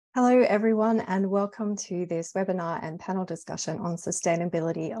Hello, everyone, and welcome to this webinar and panel discussion on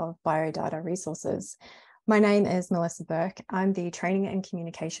sustainability of biodata resources. My name is Melissa Burke. I'm the Training and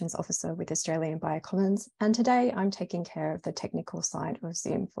Communications Officer with Australian Biocommons, and today I'm taking care of the technical side of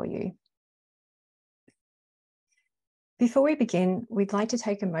Zoom for you. Before we begin, we'd like to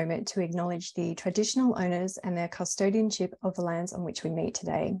take a moment to acknowledge the traditional owners and their custodianship of the lands on which we meet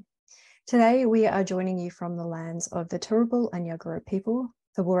today. Today, we are joining you from the lands of the Turrbal and Yagara people,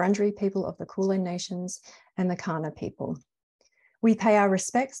 the Wurundjeri people of the Kulin Nations, and the Kaurna people. We pay our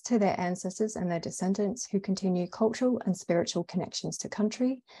respects to their ancestors and their descendants who continue cultural and spiritual connections to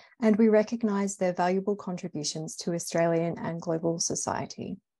country, and we recognise their valuable contributions to Australian and global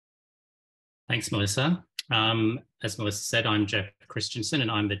society. Thanks, Melissa. As Melissa said, I'm Jeff Christensen,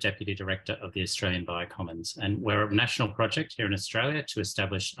 and I'm the Deputy Director of the Australian Biocommons, and we're a national project here in Australia to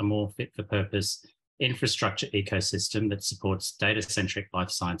establish a more fit-for-purpose infrastructure ecosystem that supports data-centric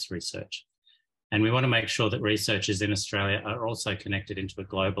life science research. And we want to make sure that researchers in Australia are also connected into a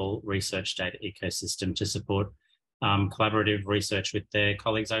global research data ecosystem to support collaborative research with their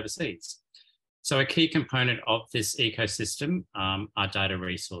colleagues overseas. So a key component of this ecosystem are data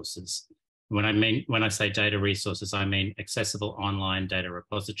resources. When I say data resources, I mean accessible online data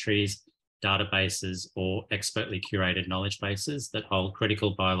repositories, databases, or expertly curated knowledge bases that hold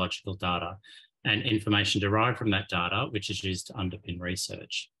critical biological data and information derived from that data, which is used to underpin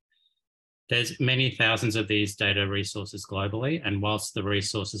research. There's many thousands of these data resources globally, and whilst the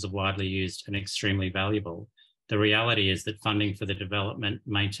resources are widely used and extremely valuable, the reality is that funding for the development,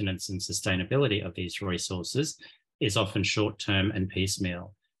 maintenance, and sustainability of these resources is often short-term and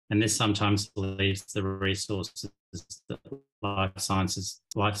piecemeal. And this sometimes leaves the resources that life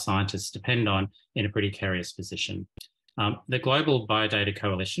scientists depend on in a precarious position. The Global Biodata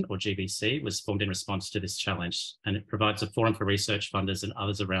Coalition, or GBC, was formed in response to this challenge, and it provides a forum for research funders and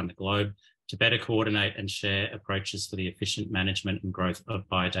others around the globe to better coordinate and share approaches for the efficient management and growth of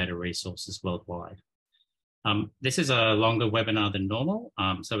biodata resources worldwide. This is a longer webinar than normal,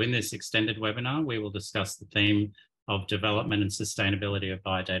 so in this extended webinar, we will discuss the theme of development and sustainability of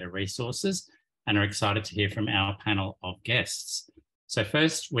biodata resources, and are excited to hear from our panel of guests. So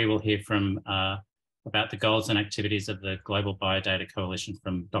first, we will hear from about the goals and activities of the Global Biodata Coalition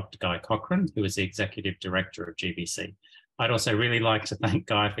from Dr. Guy Cochrane, who is the Executive Director of GBC. I'd also really like to thank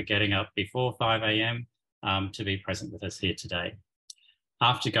Guy for getting up before 5 a.m. To be present with us here today.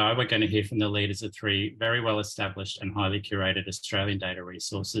 After Guy, we're going to hear from the leaders of three very well-established and highly curated Australian data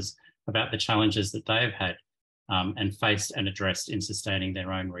resources about the challenges that they have had and faced and addressed in sustaining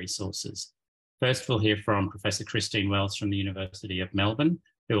their own resources. First, we'll hear from Professor Christine Wells from the University of Melbourne,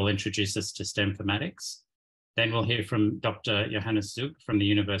 who will introduce us to Stemformatics. Then we'll hear from Dr. Johannes Zug from the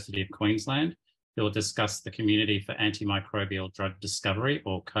University of Queensland, who will discuss the Community for Antimicrobial Drug Discovery,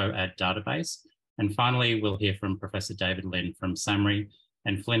 or COAD database. And finally, we'll hear from Professor David Lynn from SAMRI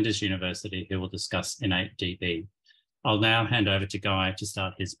and Flinders University, who will discuss InnateDB. I'll now hand over to Guy to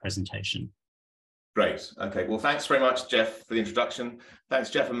start his presentation. Great. Okay. Well, thanks very much, Jeff, for the introduction. Thanks,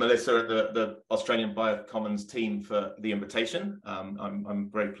 Jeff and Melissa at the Australian Biocommons team for the invitation. I'm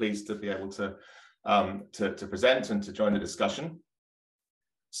very pleased to be able to present and to join the discussion.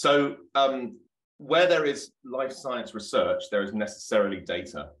 So where there is life science research, there is necessarily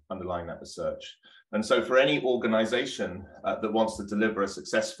data underlying that research. And so for any organization that wants to deliver a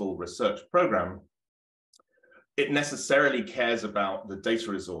successful research program, it necessarily cares about the data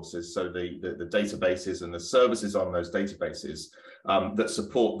resources, so the databases and the services on those databases that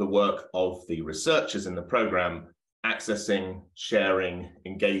support the work of the researchers in the program, accessing, sharing,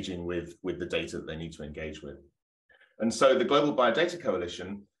 engaging with the data that they need to engage with. And so the Global Biodata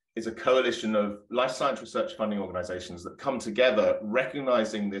Coalition is a coalition of life science research funding organizations that come together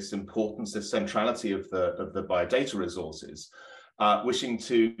recognizing this importance, this centrality of the biodata resources, wishing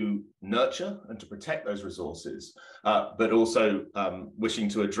to nurture and to protect those resources, but also wishing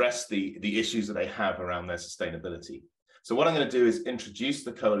to address the issues that they have around their sustainability. So what I'm going to do is introduce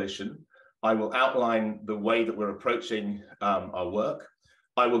the coalition. I will outline the way that we're approaching our work.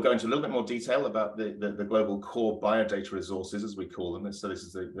 I will go into a little bit more detail about the global core biodata resources, as we call them. And so this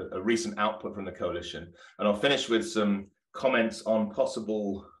is a recent output from the coalition. And I'll finish with some comments on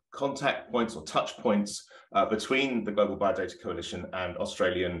possible contact points or touch points between the Global Biodata Coalition and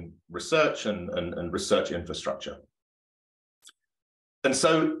Australian research and research infrastructure. And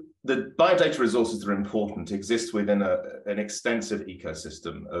so the biodata resources that are important exist within an extensive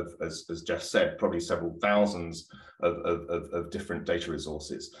ecosystem of, as Jeff said, probably several thousands of different data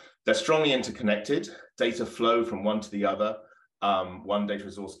resources. They're strongly interconnected. Data flow from one to the other. One data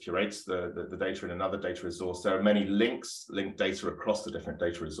resource curates the data in another data resource. There are many linked data across the different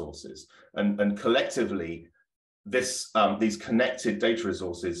data resources. And collectively, these connected data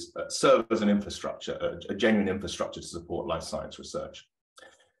resources serve as an infrastructure, a genuine infrastructure to support life science research.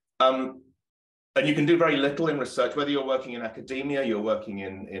 And you can do very little in research, whether you're working in academia, you're working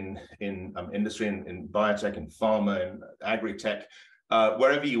in industry, in biotech, in pharma, in agri-tech,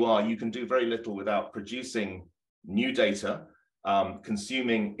 wherever you are, you can do very little without producing new data,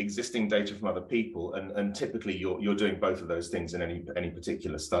 consuming existing data from other people, and typically you're doing both of those things in any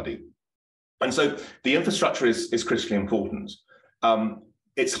particular study. And so the infrastructure is critically important.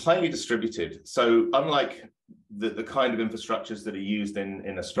 It's highly distributed. So unlike the kind of infrastructures that are used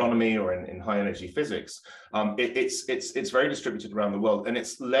in astronomy or in high energy physics, it's very distributed around the world, and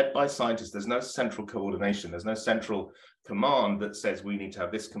it's led by scientists. There's no central coordination. There's no central command that says we need to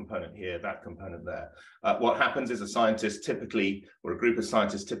have this component here, that component there. What happens is a scientist typically, or a group of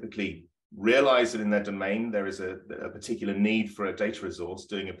scientists typically, realize that in their domain there is a particular need for a data resource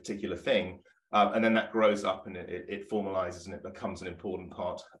doing a particular thing, and then that grows up and it formalizes and it becomes an important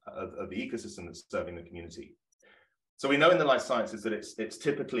part of the ecosystem that's serving the community. So we know in the life sciences that it's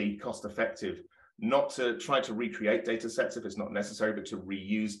typically cost effective not to try to recreate data sets if it's not necessary, but to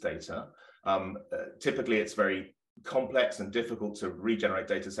reuse data. Typically it's very complex and difficult to regenerate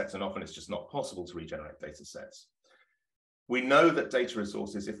data sets, and often it's just not possible to regenerate data sets. We know that data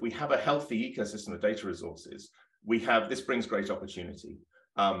resources, if we have a healthy ecosystem of data resources, this brings great opportunity.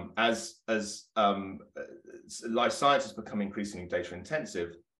 As life sciences become increasingly data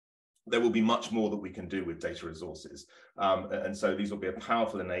intensive, there will be much more that we can do with data resources. And so these will be a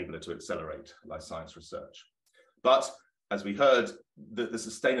powerful enabler to accelerate life science research. But as we heard, the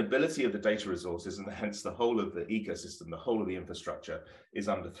sustainability of the data resources, and hence the whole of the ecosystem, the whole of the infrastructure, is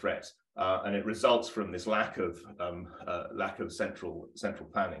under threat. And it results from this lack of central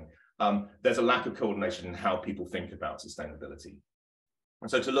planning. There's a lack of coordination in how people think about sustainability.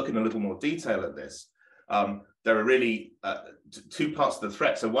 And so to look in a little more detail at this, there are really two parts of the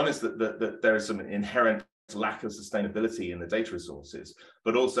threat. So one is that there is some inherent lack of sustainability in the data resources,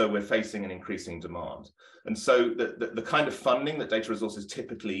 but also we're facing an increasing demand. And so the kind of funding that data resources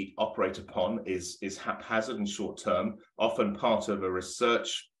typically operate upon is haphazard and short-term, often part of a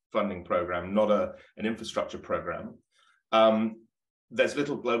research funding program, not an infrastructure program. There's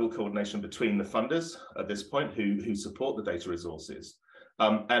little global coordination between the funders at this point who support the data resources.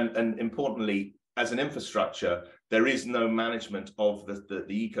 And importantly, as an infrastructure, there is no management of the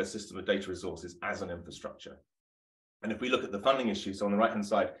ecosystem of data resources as an infrastructure. And if we look at the funding issues on the right-hand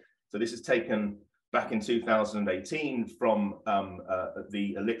side, so this is taken back in 2018 from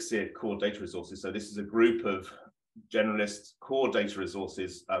the Elixir core data resources. So this is a group of generalist core data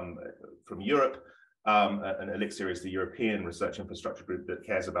resources from Europe, and Elixir is the European research infrastructure group that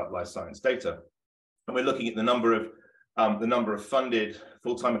cares about life science data. And we're looking at the number of funded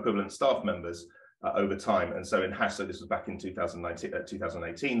full-time equivalent staff members over time. And so in hash, so this was back in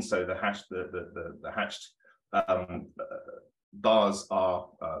 2018. So the hashed bars are,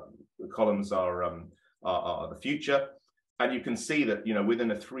 the columns are the future. And you can see that, within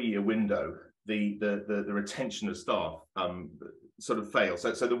a 3-year window, the retention of staff sort of fails.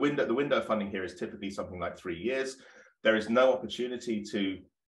 So the window of funding here is typically something like 3 years. There is no opportunity to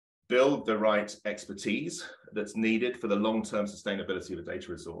build the right expertise that's needed for the long-term sustainability of a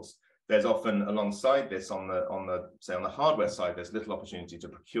data resource. There's often, alongside this, on the hardware side, there's little opportunity to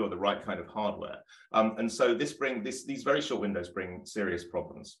procure the right kind of hardware, and so these very short windows bring serious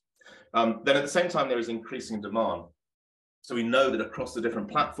problems. Then at the same time, there is increasing demand. So we know that across the different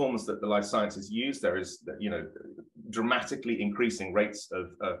platforms that the life sciences use, there is dramatically increasing rates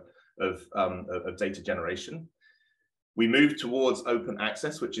of data generation. We move towards open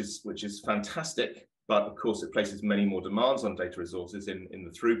access, which is fantastic, but of course it places many more demands on data resources in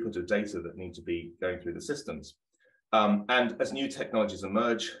the throughput of data that need to be going through the systems. And as new technologies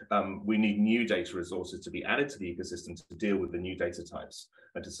emerge, we need new data resources to be added to the ecosystem to deal with the new data types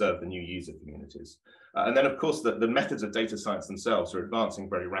and to serve the new user communities. And then of course the methods of data science themselves are advancing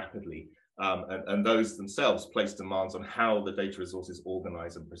very rapidly, and those themselves place demands on how the data resources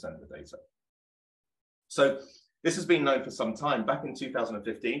organize and present the data. So this has been known for some time. Back in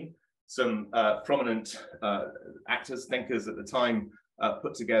 2015, some prominent actors, thinkers at the time,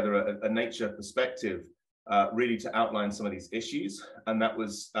 put together a nature perspective really to outline some of these issues. And that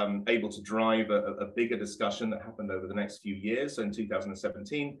was able to drive a bigger discussion that happened over the next few years. So in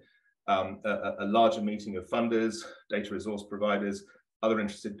 2017, a larger meeting of funders, data resource providers, other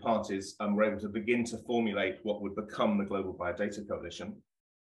interested parties were able to begin to formulate what would become the Global Biodata Coalition.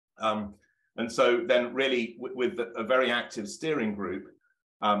 And so then really with a very active steering group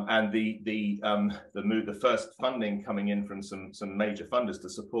and the first funding coming in from some major funders to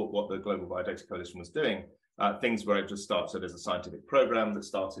support what the Global Biodata Coalition was doing, things were able to start. So there's a scientific program that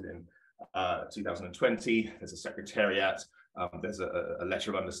started in 2020, there's a secretariat, there's a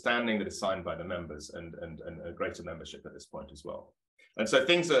letter of understanding that is signed by the members and a greater membership at this point as well. And so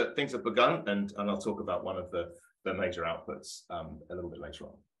things have begun, and I'll talk about one of the major outputs a little bit later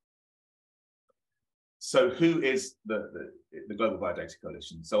on. So who is the Global Biodata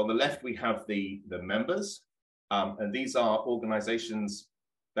Coalition? So on the left, we have the members, and these are organizations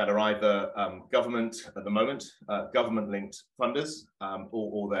that are either government at the moment, government-linked funders,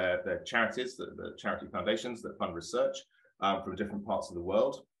 or they're charities, the charity foundations that fund research from different parts of the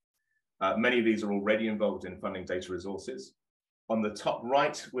world. Many of these are already involved in funding data resources. On the top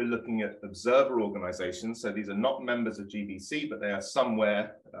right, we're looking at observer organizations. So these are not members of GBC, but they are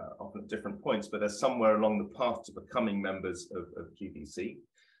somewhere, often at different points, but they're somewhere along the path to becoming members of GBC.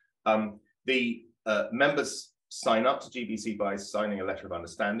 The members sign up to GBC by signing a letter of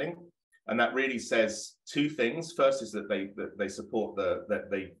understanding. And that really says two things. First is that they support that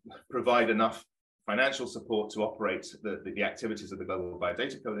they provide enough financial support to operate the activities of the Global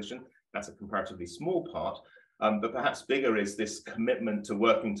Biodata Coalition. That's a comparatively small part. But perhaps bigger is this commitment to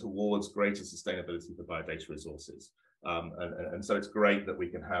working towards greater sustainability for biodata resources. And so it's great that we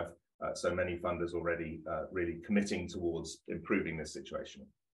can have so many funders already really committing towards improving this situation.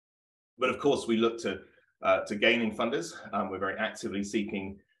 But of course, we look to gaining funders. We're very actively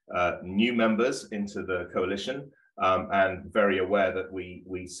seeking new members into the coalition and very aware that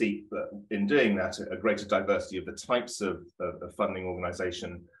we seek, in doing that, a greater diversity of the types of funding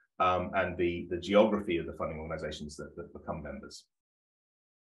organization and the geography of the funding organizations that become members.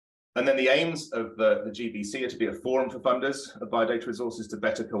 And then the aims of the GBC are to be a forum for funders of biodata resources to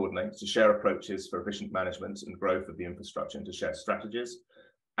better coordinate, to share approaches for efficient management and growth of the infrastructure, and to share strategies,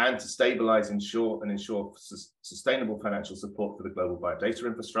 and to stabilize, ensure sustainable financial support for the global biodata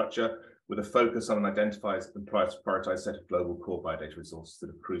infrastructure, with a focus on an identified and prioritized set of global core biodata resources that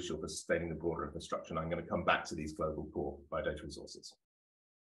are crucial for sustaining the broader infrastructure. And I'm going to come back to these global core biodata resources.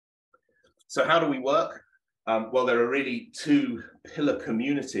 So how do we work? Well, there are really two pillar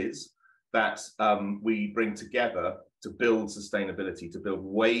communities that we bring together to build sustainability, to build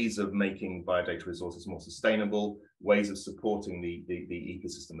ways of making biodata resources more sustainable, ways of supporting the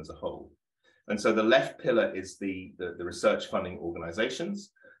ecosystem as a whole. And so the left pillar is the research funding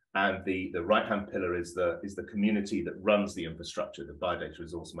organizations, and the right-hand pillar is the community that runs the infrastructure, the biodata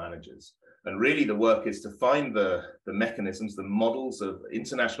resource managers. And really the work is to find the mechanisms, the models of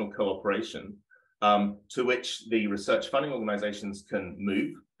international cooperation to which the research funding organizations can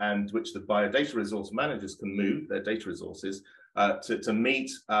move, and which the biodata resource managers can move their data resources to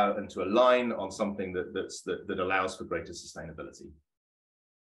meet and to align on something that allows for greater sustainability.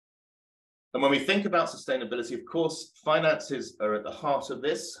 And when we think about sustainability, of course, finances are at the heart of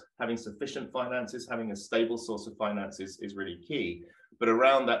this. Having sufficient finances, having a stable source of finances is really key. But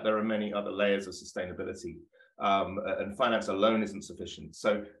around that, there are many other layers of sustainability. And finance alone isn't sufficient.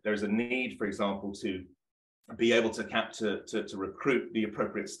 So there is a need, for example, to be able to recruit the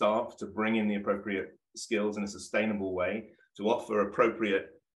appropriate staff, to bring in the appropriate skills in a sustainable way, to offer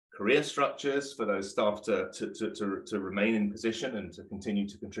appropriate career structures for those staff to remain in position and to continue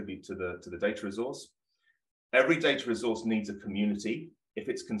to contribute to the data resource. Every data resource needs a community. If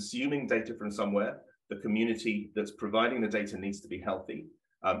it's consuming data from somewhere, the community that's providing the data needs to be healthy.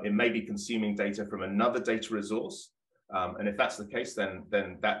 It may be consuming data from another data resource. And if that's the case, then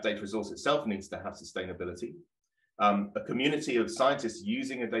that data resource itself needs to have sustainability. A community of scientists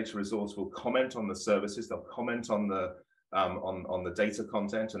using a data resource will comment on the services, they'll comment on the data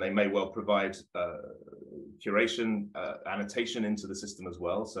content, and they may well provide curation, annotation into the system as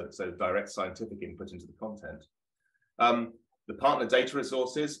well, so direct scientific input into the content. The partner data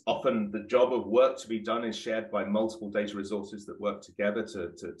resources, often the job of work to be done is shared by multiple data resources that work together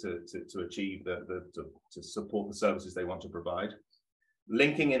to achieve to support the services they want to provide.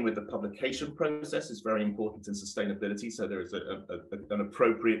 Linking in with the publication process is very important in sustainability. So there is an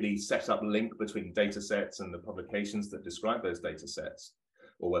appropriately set up link between data sets and the publications that describe those data sets,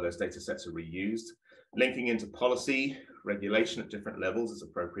 or where those data sets are reused. Linking into policy, regulation at different levels is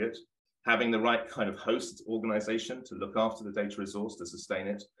appropriate. Having the right kind of host organization to look after the data resource, to sustain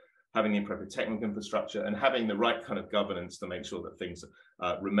it, having the appropriate technical infrastructure, and having the right kind of governance to make sure that things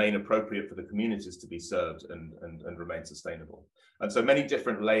remain appropriate for the communities to be served and remain sustainable. And so many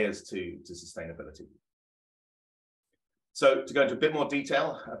different layers to sustainability. So to go into a bit more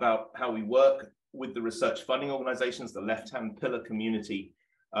detail about how we work with the research funding organizations, the left-hand pillar community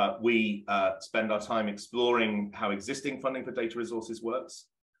We spend our time exploring how existing funding for data resources works,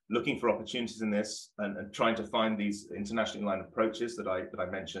 looking for opportunities in this, and trying to find these internationally aligned approaches that I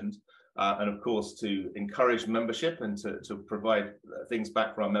mentioned, and of course to encourage membership and to provide things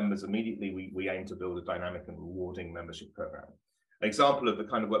back for our members immediately. We aim to build a dynamic and rewarding membership program. An example of the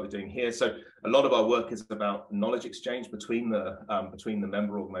kind of work we're doing here. So a lot of our work is about knowledge exchange between the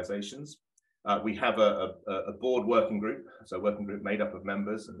member organizations. We have a board working group, so a working group made up of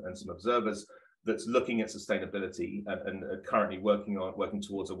members and some observers that's looking at sustainability and currently working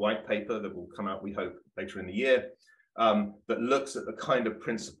towards a white paper that will come out, we hope, later in the year, that looks at the kind of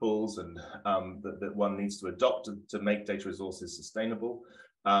principles and that one needs to adopt to make data resources sustainable,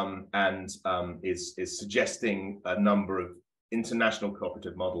 and is suggesting a number of international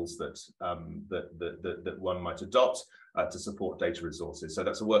cooperative models that one might adopt to support data resources. So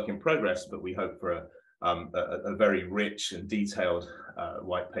that's a work in progress, but we hope for a very rich and detailed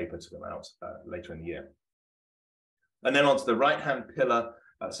white paper to come out later in the year. And then onto the right-hand pillar,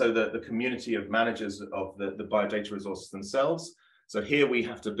 so the community of managers of the biodata resources themselves. So here we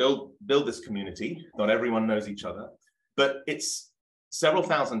have to build this community. Not everyone knows each other, but it's several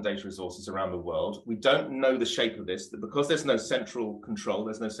thousand data resources around the world. We don't know the shape of this, because there's no central control,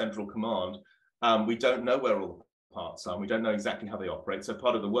 there's no central command. We don't know where all the parts are. We don't know exactly how they operate. So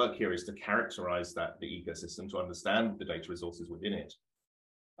part of the work here is to characterize the ecosystem, to understand the data resources within it,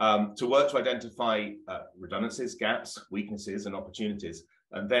 to work to identify redundancies, gaps, weaknesses, and opportunities,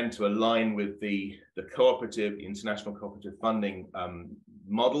 and then to align with the cooperative, international cooperative funding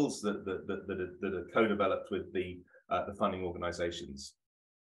models that are co-developed with the funding organizations.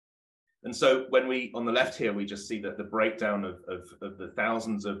 And so when on the left here, we just see that the breakdown of the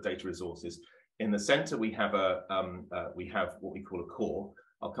thousands of data resources. In the center, we have what we call a core.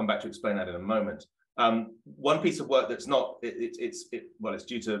 I'll come back to explain that in a moment. One piece of work that's not, it's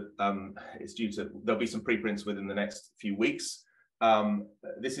due to, there'll be some preprints within the next few weeks.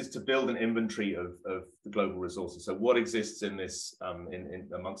 This is to build an inventory of the global resources. So what exists in this,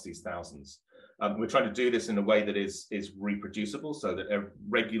 amongst these thousands? We're trying to do this in a way that is reproducible, so that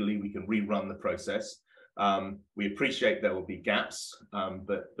regularly we can rerun the process. We appreciate there will be gaps,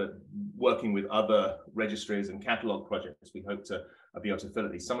 but working with other registries and catalog projects, we hope to be able to fill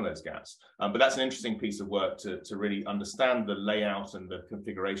at least some of those gaps. But that's an interesting piece of work to really understand the layout and the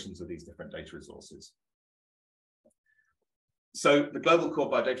configurations of these different data resources. So the global core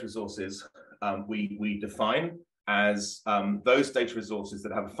biodata resources, we define as those data resources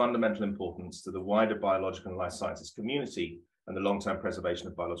that have a fundamental importance to the wider biological and life sciences community and the long-term preservation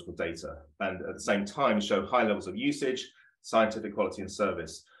of biological data, and at the same time show high levels of usage, scientific quality, and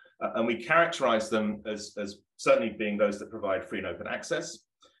service. And we characterize them as certainly being those that provide free and open access.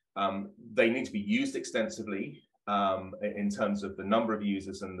 They need to be used extensively in terms of the number of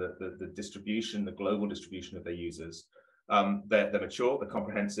users and the distribution, the global distribution of their users. They're mature, they're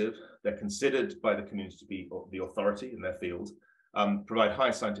comprehensive, they're considered by the community to be the authority in their field, provide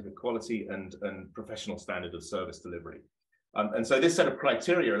high scientific quality and professional standard of service delivery. And so this set of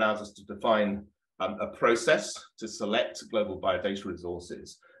criteria allows us to define a process to select global biodata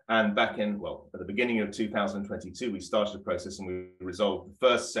resources. And back at the beginning of 2022, we started a process and we resolved the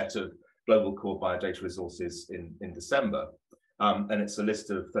first set of global core biodata resources in December. And it's a list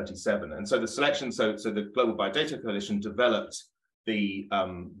of 37. And so the selection, so the Global Biodata Coalition developed the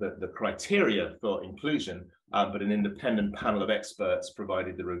criteria for inclusion, but an independent panel of experts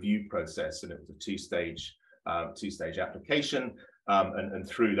provided the review process, and it was a two-stage application. And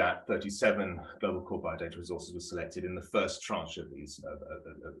through that, 37 global core biodata resources were selected in the first tranche of these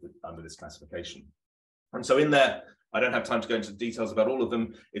under this classification. And so in there, I don't have time to go into details about all of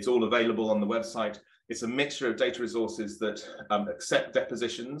them. It's all available on the website. It's a mixture of data resources that accept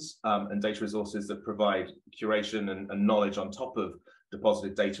depositions and data resources that provide curation and knowledge on top of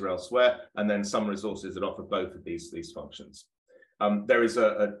deposited data elsewhere, and then some resources that offer both of these functions. There is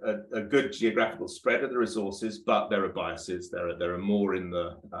a good geographical spread of the resources, but there are biases. There are more in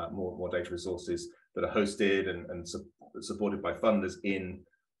the more data resources that are hosted and supported by funders in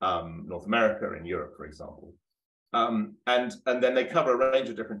North America, in Europe, for example. And then they cover a range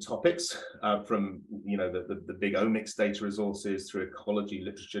of different topics, from the big omics data resources through ecology,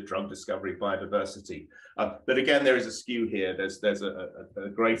 literature, drug discovery, biodiversity. But again, there is a skew here. There's a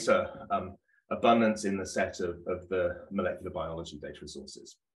greater abundance in the set of the molecular biology data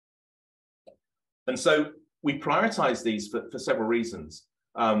resources. And so we prioritize these for several reasons.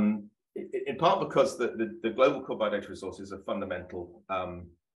 In part because the global core biodata resources are fundamental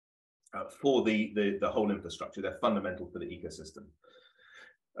for the whole infrastructure. They're fundamental for the ecosystem.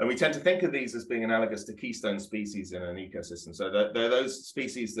 And we tend to think of these as being analogous to keystone species in an ecosystem. So they're those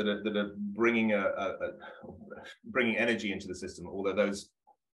species that are bringing bringing energy into the system, or they're those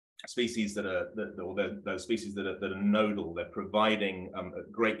species that are those species that are nodal. They're providing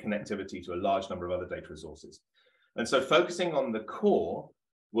great connectivity to a large number of other data resources. And so focusing on the core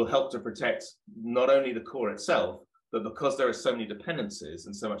will help to protect not only the core itself, but because there are so many dependencies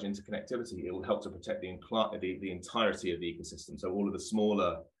and so much interconnectivity, it will help to protect the entirety of the ecosystem. So all of the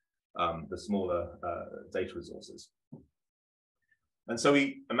smaller data resources. And so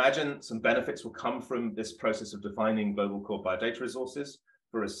we imagine some benefits will come from this process of defining global core biodata resources.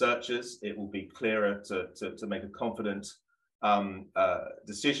 For researchers, it will be clearer to make a confident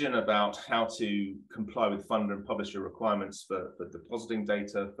decision about how to comply with funder and publisher requirements for depositing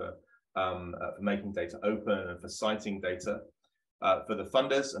data, for making data open, and for citing data. For the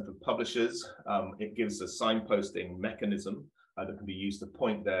funders and for publishers, it gives a signposting mechanism that can be used to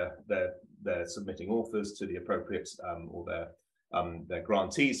point their submitting authors to the appropriate or their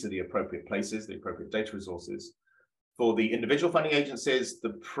grantees to the appropriate places, the appropriate data resources. For the individual funding agencies,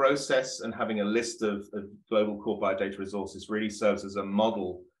 the process and having a list of global core biodata resources really serves as a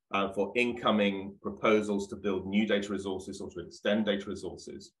model for incoming proposals to build new data resources or to extend data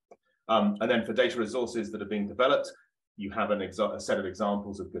resources. And then for data resources that are being developed, you have a set of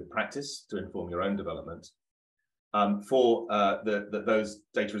examples of good practice to inform your own development. For those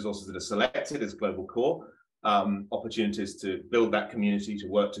data resources that are selected as global core, opportunities to build that community, to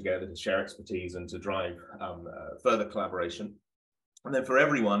work together, to share expertise, and to drive further collaboration. And then for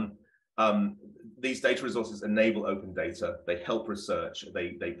everyone, these data resources enable open data, they help research,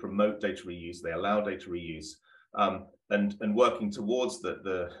 they promote data reuse, they allow data reuse, and working towards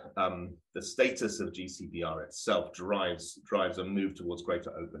the status of GCBR itself drives a move towards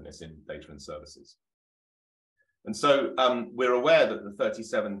greater openness in data and services. And so we're aware that the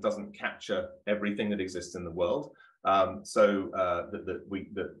 37 doesn't capture everything that exists in the world, that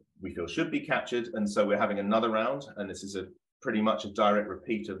we feel should be captured. And so we're having another round, and this is pretty much a direct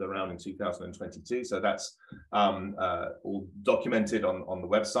repeat of the round in 2022. So that's all documented on the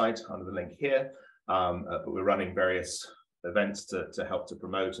website under the link here. But we're running various events to help to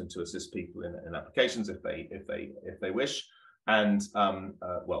promote and to assist people in applications if they wish. And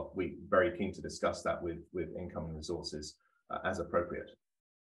well, we're very keen to discuss that with incoming resources as appropriate.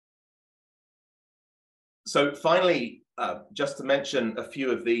 So finally, just to mention a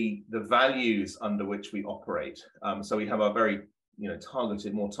few of the values under which we operate. So we have our very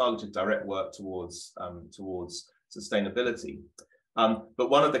more targeted direct work towards sustainability. But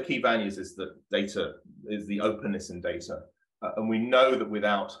one of the key values is that data is the openness in data. And we know that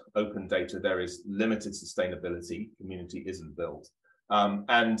without open data, there is limited sustainability, community isn't built.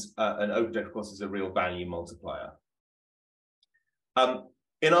 And an open data, of course, is a real value multiplier.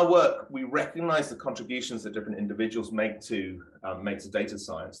 In our work, we recognize the contributions that different individuals make to data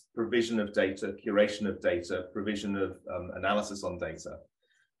science, provision of data, curation of data, provision of analysis on data.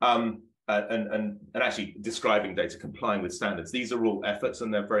 And actually describing data, complying with standards. These are all efforts,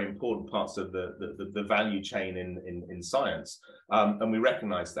 and they're very important parts of the value chain in science. And we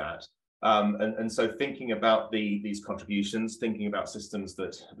recognize that. And so thinking about these contributions, thinking about systems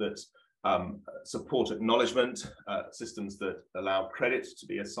that support acknowledgement, systems that allow credit to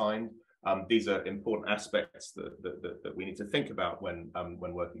be assigned. These are important aspects that we need to think about when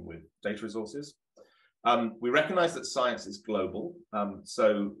working with data resources. We recognize that science is global,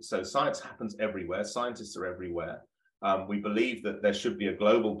 so science happens everywhere, scientists are everywhere. We believe that there should be a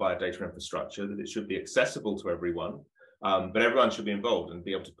global biodata infrastructure, that it should be accessible to everyone, but everyone should be involved and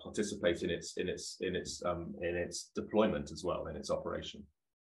be able to participate in its deployment as well, in its operation.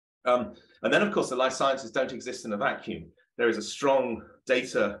 And then, of course, the life sciences don't exist in a vacuum. There is a strong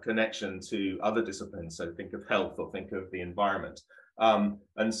data connection to other disciplines, so think of health or think of the environment.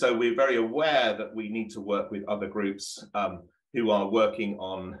 And so we're very aware that we need to work with other groups who are working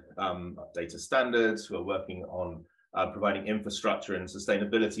on data standards, who are working on providing infrastructure and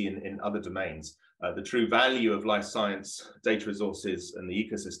sustainability in other domains. The true value of life science data resources and the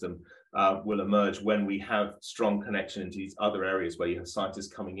ecosystem will emerge when we have strong connection into these other areas where you have scientists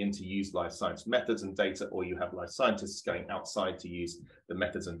coming in to use life science methods and data, or you have life scientists going outside to use the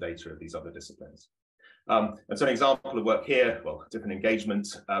methods and data of these other disciplines. And so an example of work here, well, different engagement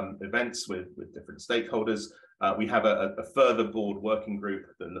events with different stakeholders. We have a further board working group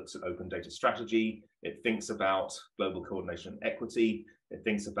that looks at open data strategy. It thinks about global coordination and equity. It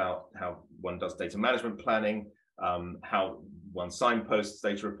thinks about how one does data management planning, how one signposts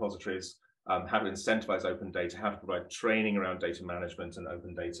data repositories, how to incentivize open data, how to provide training around data management and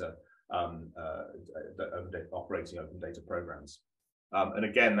open data, operating open data programs. And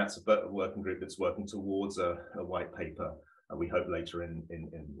again, that's a working group that's working towards a white paper, and we hope later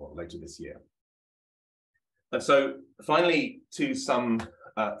later this year. And so finally, to some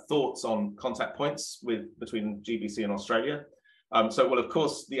thoughts on contact points between GBC and Australia. So, well, of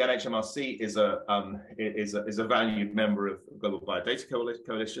course, the NHMRC is a valued member of the Global Biodata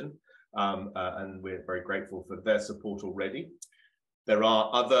Coalition, and we're very grateful for their support already. There are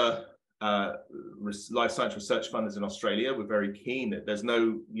other life science research funders in Australia. We're very keen that there's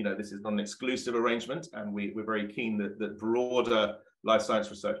no, this is not an exclusive arrangement, and we're very keen that broader life science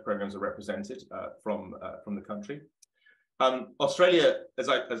research programs are represented from the country. Australia, as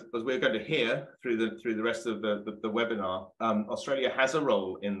we're going to hear through the rest of the webinar, Australia has a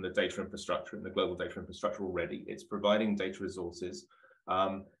role in the data infrastructure, in the global data infrastructure already. It's providing data resources.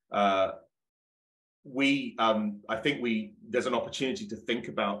 I think there's an opportunity to think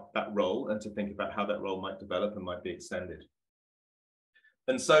about that role and to think about how that role might develop and might be extended.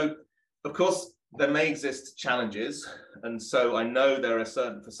 And so, of course, there may exist challenges. And so I know there are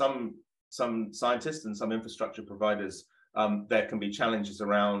for some scientists and some infrastructure providers, there can be challenges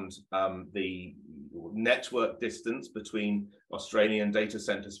around the network distance between Australian data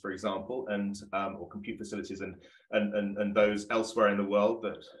centers, for example, and or compute facilities and those elsewhere in the world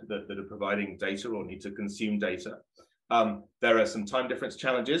that are providing data or need to consume data. There are some time difference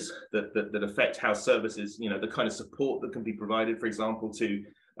challenges that affect how services, the kind of support that can be provided, for example, to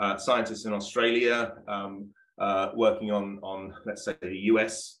scientists in Australia working on, let's say, a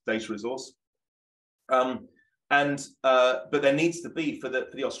US data resource. But there needs to be, for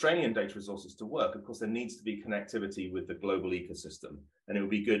the Australian data resources to work, of course, there needs to be connectivity with the global ecosystem. And it would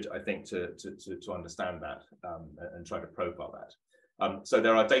be good, I think, to understand that and try to profile that. So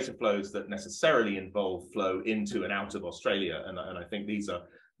there are data flows that necessarily involve flow into and out of Australia. And I think these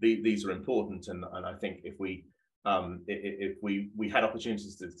are important. And I think if we had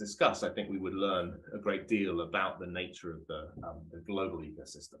opportunities to discuss, I think we would learn a great deal about the nature of the global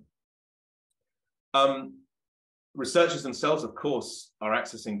ecosystem. Researchers themselves, of course, are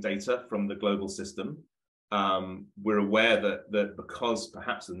accessing data from the global system. We're aware that because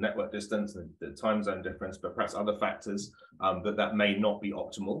perhaps the network distance, the time zone difference, but perhaps other factors, that may not be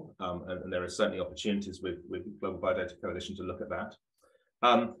optimal. And there are certainly opportunities with Global Biodata Coalition to look at that.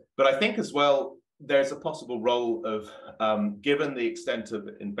 But I think as well, there's a possible role of, given the extent of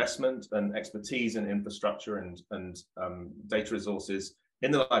investment and expertise in infrastructure and data resources in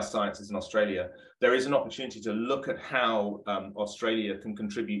the life sciences in Australia, there is an opportunity to look at how Australia can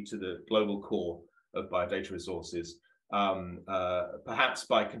contribute to the global core of biodata resources, perhaps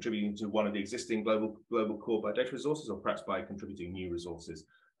by contributing to one of the existing global core biodata resources, or perhaps by contributing new resources,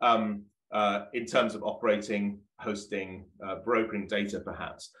 in terms of operating, hosting, brokering data,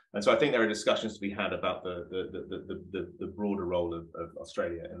 perhaps. And so I think there are discussions to be had about the broader role of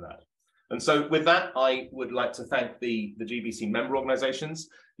Australia in that. And so with that, I would like to thank the GBC member organizations,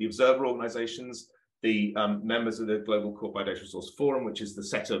 the observer organizations, the members of the Global Core Biodata Resource Forum, which is the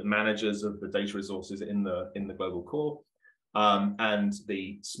set of managers of the data resources in the Global Core, and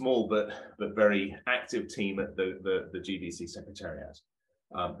the small but very active team at the GBC Secretariat.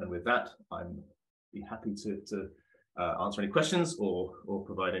 And with that, I'm be happy to answer any questions or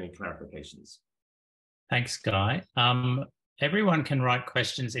provide any clarifications. Thanks, Guy. Everyone can write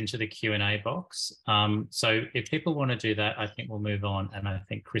questions into the Q&A box. So if people want to do that, I think we'll move on. And I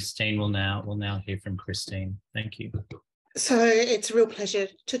think Christine will now hear from Christine. Thank you. So it's a real pleasure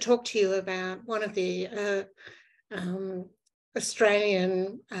to talk to you about one of the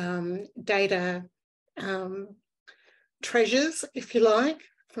Australian data treasures, if you like,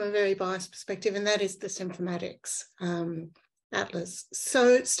 from a very biased perspective, and that is the Stemformatics Atlas.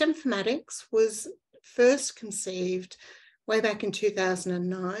 So Stemformatics was first conceived way back in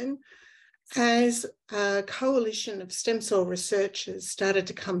 2009 as a coalition of stem cell researchers started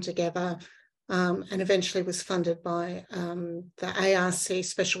to come together and eventually was funded by the ARC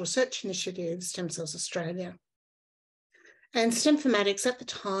Special Research Initiative, Stem Cells Australia. And Stemformatics at the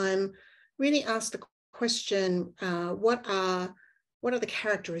time really asked the question, what are the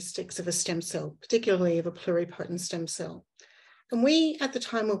characteristics of a stem cell, particularly of a pluripotent stem cell? And we at the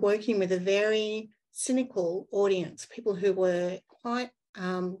time were working with a very cynical audience, people who were quite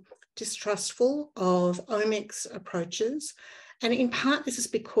distrustful of omics approaches. And in part, this is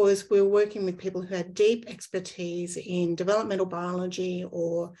because we were working with people who had deep expertise in developmental biology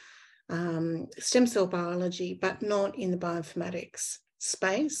or stem cell biology, but not in the bioinformatics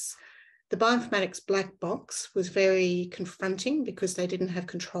space. The bioinformatics black box was very confronting because they didn't have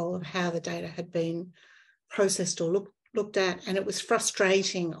control of how the data had been processed or looked at. And it was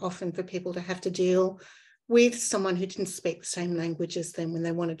frustrating often for people to have to deal with someone who didn't speak the same language as them when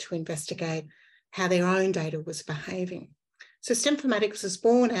they wanted to investigate how their own data was behaving. So Stemformatics was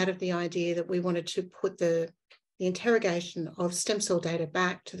born out of the idea that we wanted to put the interrogation of stem cell data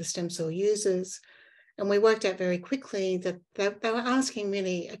back to the stem cell users. And we worked out very quickly that they were asking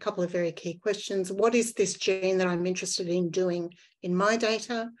really a couple of very key questions. What is this gene that I'm interested in doing in my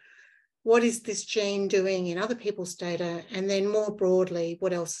data? What is this gene doing in other people's data? And then more broadly,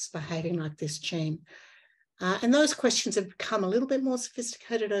 what else is behaving like this gene? And those questions have become a little bit more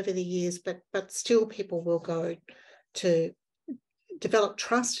sophisticated over the years, but still people will go to develop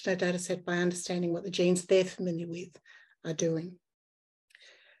trust in a data set by understanding what the genes they're familiar with are doing.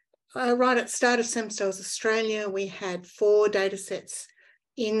 Right at the start of Stem Cells Australia, we had 4 data sets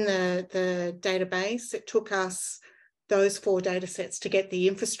in the database. It took us those 4 data sets to get the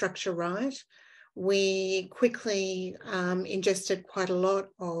infrastructure right. We quickly ingested quite a lot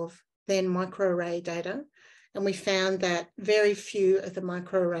of then microarray data, and we found that very few of the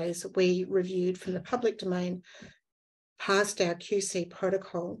microarrays that we reviewed from the public domain passed our QC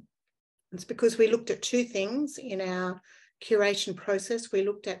protocol. It's because we looked at 2 things in our curation process. We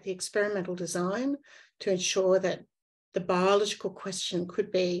looked at the experimental design to ensure that the biological question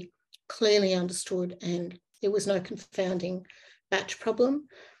could be clearly understood and there was no confounding batch problem.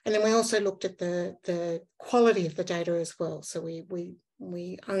 And then we also looked at the quality of the data as well. So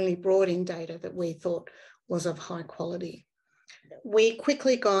we only brought in data that we thought was of high quality. We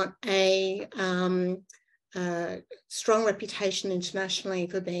quickly got a strong reputation internationally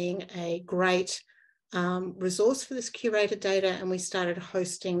for being a great resource for this curated data, and we started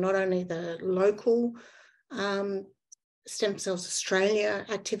hosting not only the local Stem Cells Australia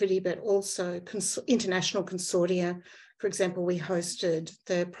activity, but also international consortia. For example, we hosted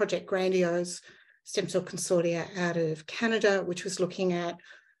the Project Grandiose Stem Cell Consortia out of Canada, which was looking at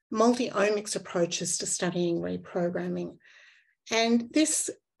multi-omics approaches to studying reprogramming. And this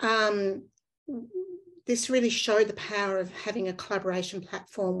really showed the power of having a collaboration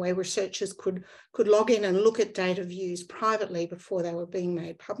platform where researchers could log in and look at data views privately before they were being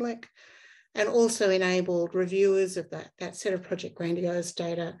made public, and also enabled reviewers of that set of Project Grandiose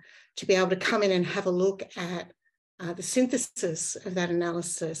data to be able to come in and have a look at the synthesis of that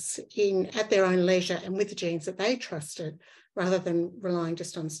analysis at their own leisure and with the genes that they trusted, rather than relying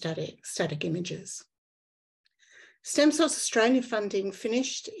just on static images. Stem Cells Australia funding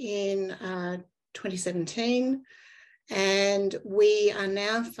finished in 2017, and we are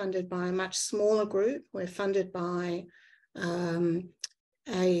now funded by a much smaller group. We're funded by an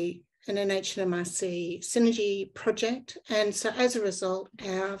NHMRC synergy project, and so as a result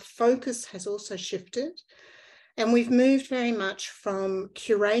our focus has also shifted, and we've moved very much from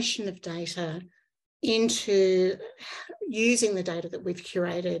curation of data into using the data that we've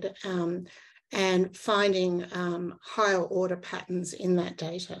curated and finding higher order patterns in that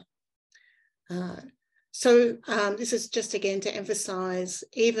data. So this is just again to emphasize,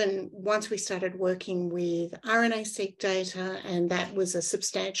 even once we started working with RNA-seq data, and that was a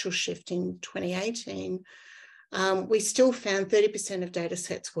substantial shift in 2018, we still found 30% of data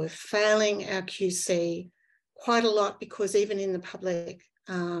sets were failing our QC quite a lot, because even in the public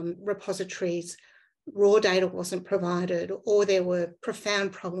repositories, raw data wasn't provided, or there were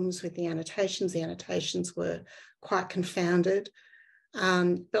profound problems with the annotations. The annotations were quite confounded.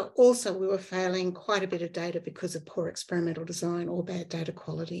 But also we were failing quite a bit of data because of poor experimental design or bad data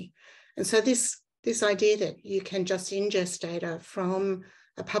quality. And so this idea that you can just ingest data from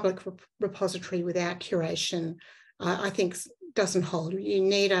a public repository without curation, I think doesn't hold. You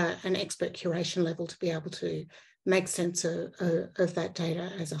need an expert curation level to be able to make sense of that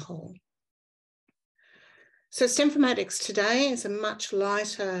data as a whole. So Stemformatics today is a much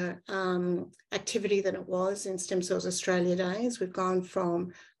lighter activity than it was in Stem Cells Australia days. We've gone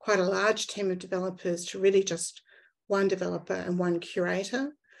from quite a large team of developers to really just one developer and one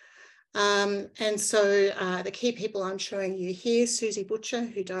curator. And so the key people I'm showing you here, Susie Butcher,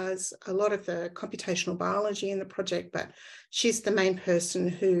 who does a lot of the computational biology in the project, but she's the main person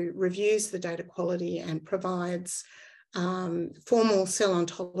who reviews the data quality and provides formal cell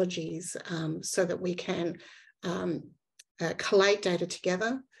ontologies so that we can collate data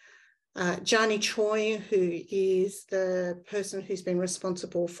together. Jani Choi, who is the person who's been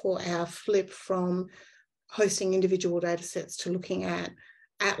responsible for our flip from hosting individual data sets to looking at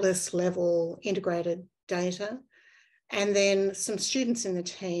Atlas level integrated data. And then some students in the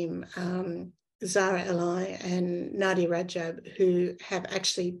team, Zara Eli and Nadia Rajab, who have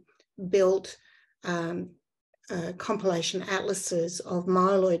actually built compilation atlases of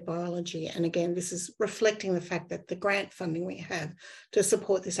myeloid biology. And again, this is reflecting the fact that the grant funding we have to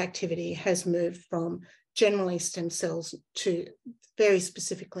support this activity has moved from generally stem cells to very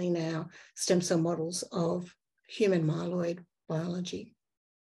specifically now stem cell models of human myeloid biology.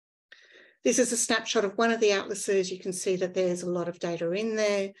 This is a snapshot of one of the atlases. You can see that there's a lot of data in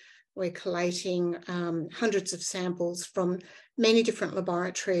there. We're collating hundreds of samples from many different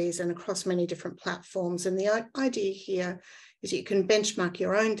laboratories and across many different platforms. And the idea here is you can benchmark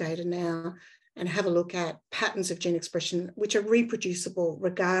your own data now and have a look at patterns of gene expression which are reproducible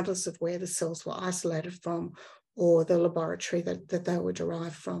regardless of where the cells were isolated from or the laboratory that they were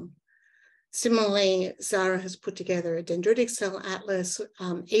derived from. Similarly, Zara has put together a dendritic cell atlas,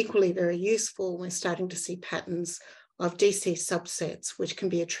 equally very useful. We're starting to see patterns of DC subsets, which can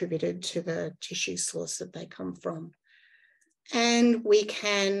be attributed to the tissue source that they come from. And we've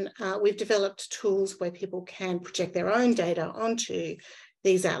developed tools where people can project their own data onto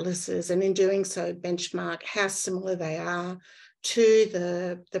these atlases, and in doing so, benchmark how similar they are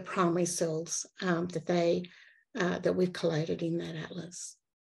to the primary cells that we've collated in that atlas.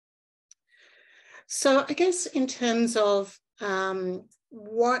 So I guess in terms of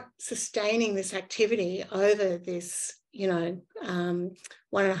what sustaining this activity over this,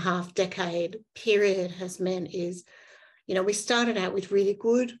 1.5 decade period has meant is, we started out with really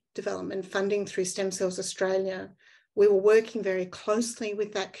good development funding through Stem Cells Australia. We were working very closely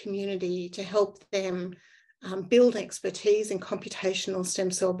with that community to help them build expertise in computational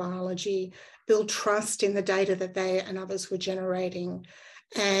stem cell biology, build trust in the data that they and others were generating.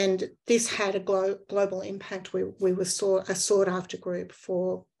 And this had a global impact. We were a sought after group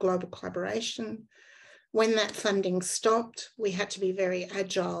for global collaboration. When that funding stopped, we had to be very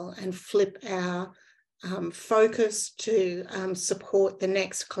agile and flip our focus to support the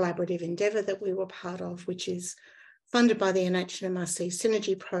next collaborative endeavour that we were part of, which is funded by the NHMRC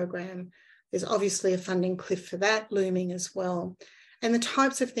Synergy Program. There's obviously a funding cliff for that looming as well. And the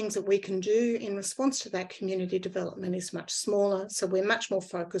types of things that we can do in response to that community development is much smaller. So we're much more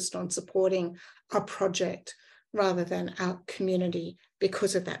focused on supporting our project rather than our community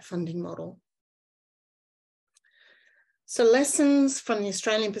because of that funding model. So lessons from the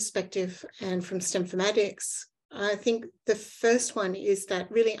Australian perspective and from Stemformatics, I think the first one is that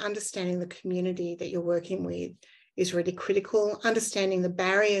really understanding the community that you're working with is really critical. Understanding the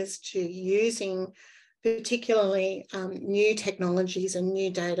barriers to using particularly new technologies and new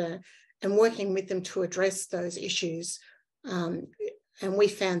data and working with them to address those issues. And we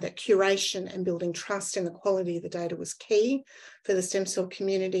found that curation and building trust in the quality of the data was key for the stem cell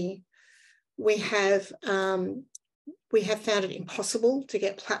community. We have found it impossible to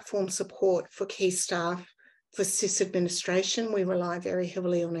get platform support for key staff for CIS administration. We rely very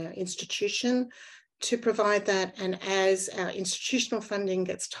heavily on our institution to provide that. And as our institutional funding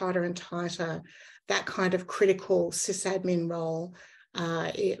gets tighter and tighter, that kind of critical sysadmin role,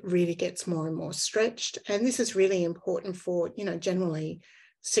 it really gets more and more stretched. And this is really important for, generally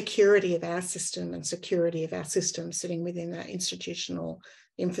security of our system and security of our system sitting within that institutional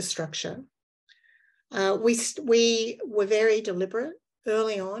infrastructure. We were very deliberate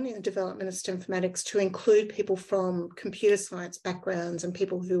early on in the development of Stemformatics to include people from computer science backgrounds and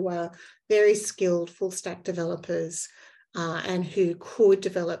people who are very skilled full stack developers and who could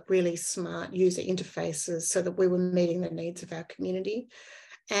develop really smart user interfaces so that we were meeting the needs of our community.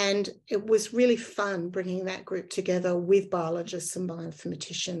 And it was really fun bringing that group together with biologists and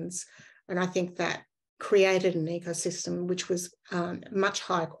bioinformaticians. And I think that created an ecosystem which was much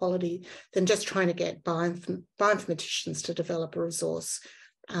higher quality than just trying to get bioinformaticians to develop a resource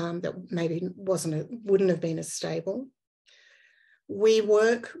that maybe wouldn't have been as stable. We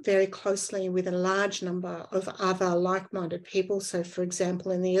work very closely with a large number of other like-minded people. So, for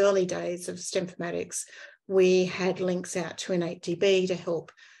example, in the early days of Stemformatics, we had links out to InnateDB to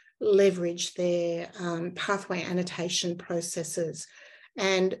help leverage their pathway annotation processes.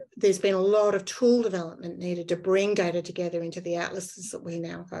 And there's been a lot of tool development needed to bring data together into the atlases that we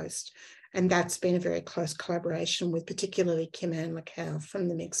now host. And that's been a very close collaboration with particularly Kim-Ann McCow from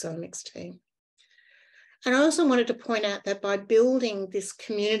the Mixomics team. And I also wanted to point out that by building this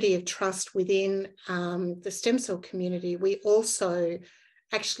community of trust within the stem cell community, we also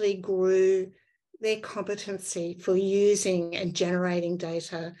actually grew their competency for using and generating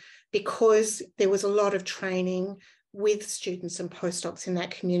data because there was a lot of training with students and postdocs in that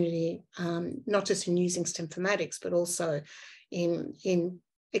community, not just in using Stemformatics, but also in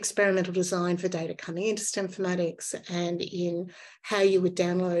experimental design for data coming into Stemformatics and in how you would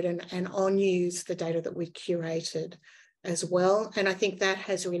download and on-use the data that we've curated as well. And I think that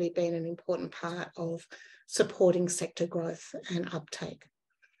has really been an important part of supporting sector growth and uptake.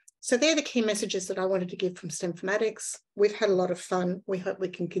 So they're the key messages that I wanted to give from Stemformatics. We've had a lot of fun. We hope we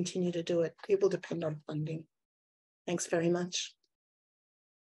can continue to do it. It will depend on funding. Thanks very much.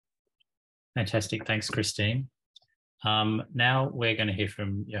 Fantastic. Thanks, Christine. Now we're going to hear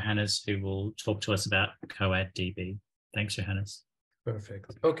from Johannes, who will talk to us about CoAD-DB. Thanks, Johannes.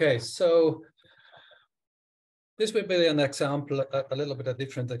 Perfect. Okay, so this will be an example, a little bit a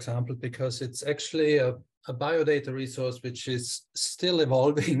different example, because it's actually a biodata resource which is still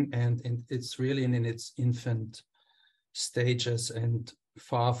evolving, and it's really in its infant stages and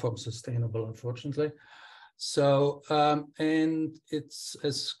far from sustainable, unfortunately. So, and it's,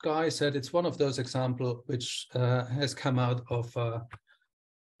 as Guy said, it's one of those examples which has come out of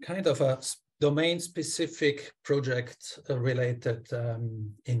kind of a domain-specific project-related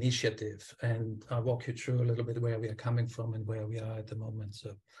initiative, and I'll walk you through a little bit where we are coming from and where we are at the moment.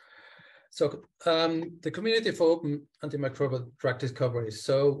 So the Community for Open Antimicrobial Drug Discovery.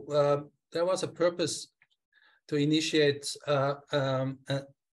 So there was a purpose to initiate a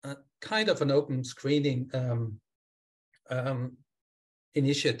kind of an open screening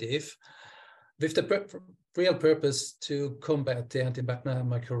initiative with the real purpose to combat the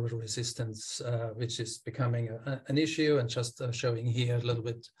antimicrobial resistance, which is becoming an issue, and just showing here a little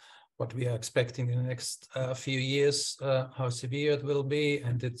bit what we are expecting in the next few years, how severe it will be.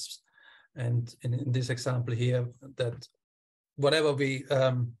 And in this example here, that whatever we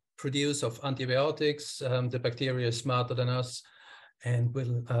produce of antibiotics, the bacteria is smarter than us and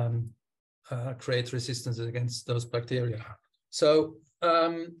will create resistance against those bacteria. So,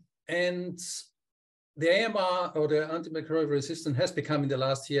 and the AMR, or the antimicrobial resistance, has become in the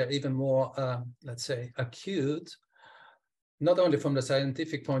last year even more, let's say, acute, not only from the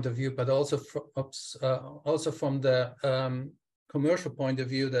scientific point of view, but also from the commercial point of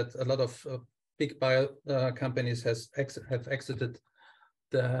view, that a lot of big bio companies have exited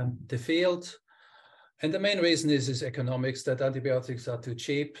the field. And the main reason is economics, that antibiotics are too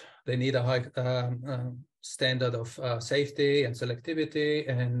cheap. They need a high standard of safety and selectivity.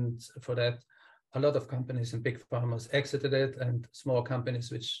 And for that, a lot of companies and big pharmas exited it, and small companies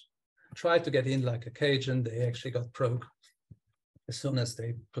which tried to get in, like a Cochrane, they actually got broke as soon as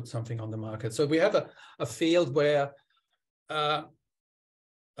they put something on the market. So we have a field where a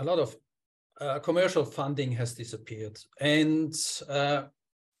lot of commercial funding has disappeared. And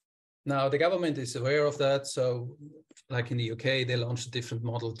now the government is aware of that. So like in the UK, they launched a different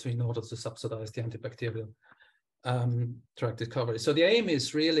model in order to subsidize the antibacterial drug discovery. So the aim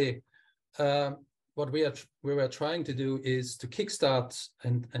is really, what we were trying to do is to kickstart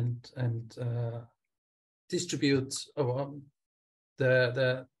and distribute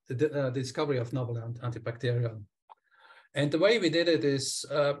the discovery of novel antibacterial. And the way we did it is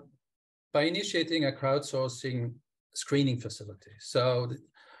by initiating a crowdsourcing screening facility. So,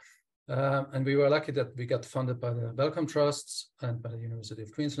 and we were lucky that we got funded by the Wellcome Trusts and by the University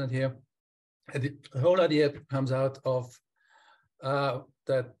of Queensland here. And the whole idea comes out of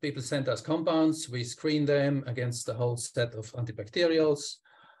that people send us compounds, we screen them against the whole set of antibacterials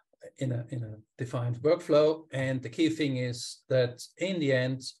in a defined workflow. And the key thing is that in the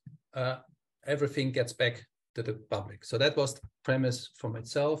end, everything gets back to the public. So that was the premise from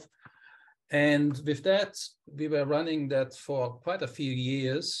itself. And with that, we were running that for quite a few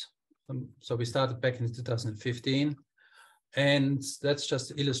years. So we started back in 2015. And that's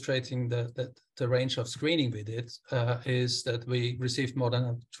just illustrating the range of screening we did, is that we received more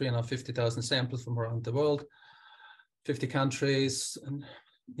than 350,000 samples from around the world, 50 countries, and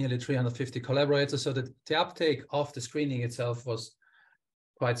nearly 350 collaborators. So that the uptake of the screening itself was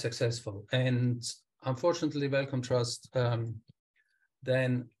quite successful. And unfortunately, Wellcome Trust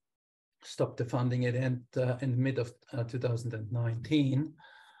then stopped the funding it in the mid of 2019,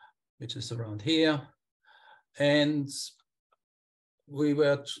 which is around here. And we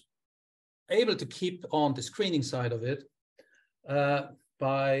were able to keep on the screening side of it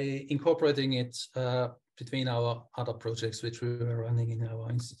by incorporating it between our other projects, which we were running in our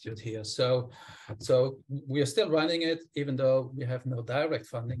institute here. So we are still running it, even though we have no direct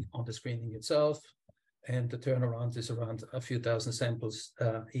funding on the screening itself. And the turnaround is around a few thousand samples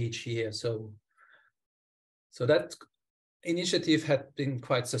each year. So that initiative had been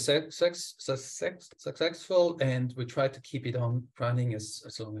quite successful, and we tried to keep it on running as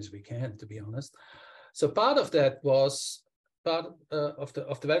long as we can, to be honest. So part of that was part of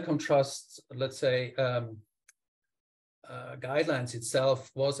the Wellcome Trust, let's say, guidelines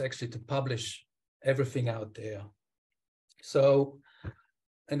itself was actually to publish everything out there. So,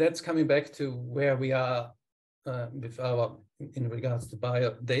 and that's coming back to where we are with our, in regards to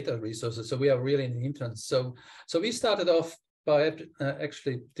biodata resources. So we are really in the infant. So we started off by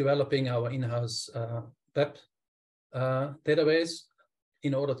actually developing our in-house web database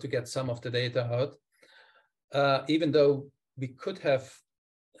in order to get some of the data out. Even though we could have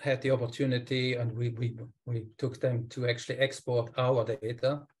had the opportunity, and we took them to actually export our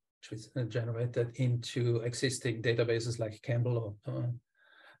data, which was generated into existing databases like Campbell or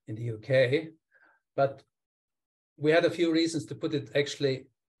in the UK. But we had a few reasons to put it actually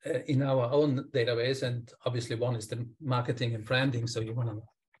in our own database. And obviously one is the marketing and branding. So you want to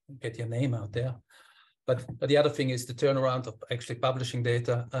get your name out there. But the other thing is the turnaround of actually publishing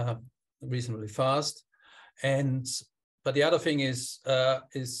data reasonably fast. But the other thing is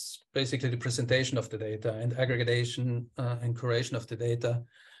basically the presentation of the data and aggregation and curation of the data,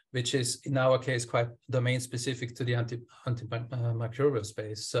 which is in our case quite domain specific to the antimicrobial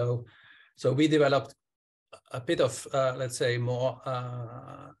space. So we developed a bit of let's say more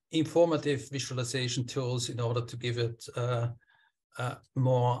informative visualization tools in order to give it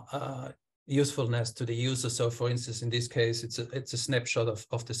more usefulness to the user. So for instance, in this case, it's a snapshot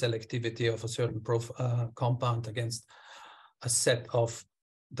of the selectivity of a certain compound against a set of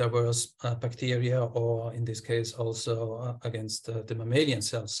diverse bacteria, or in this case also against the mammalian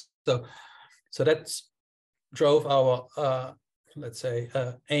cells. So that drove our let's say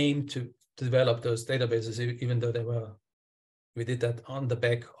aim to develop those databases, even though we did that on the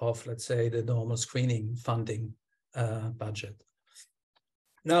back of, let's say, the normal screening funding budget.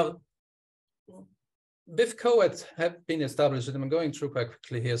 Now, with COED have been established, and I'm going through quite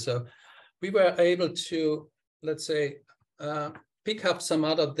quickly here. So we were able to, let's say, pick up some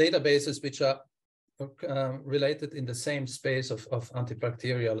other databases which are related in the same space of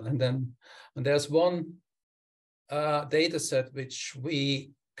antibacterial. And there's one data set which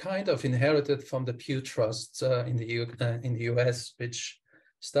we kind of inherited from the Pew Trust in the US, which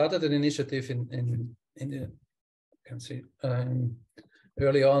started an initiative in the, can see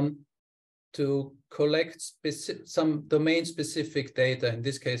early on, to collect some domain-specific data. In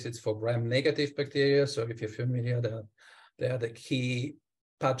this case, it's for gram-negative bacteria. So if you're familiar, they are the key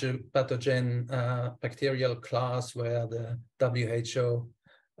pathogen bacterial class where the WHO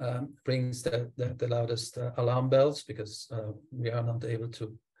rings the loudest alarm bells, because we are not able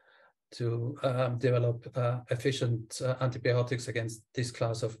to develop efficient antibiotics against this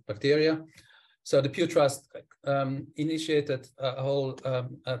class of bacteria. So the Pew Trust initiated a whole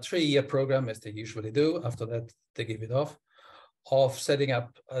 3-year program, as they usually do. After that, they give it off, of setting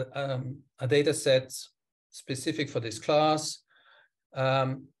up a data set specific for this class,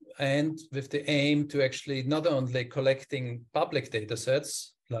 and with the aim to actually not only collecting public data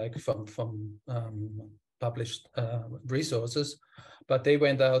sets, like from published resources, but they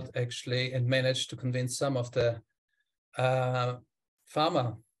went out actually and managed to convince some of the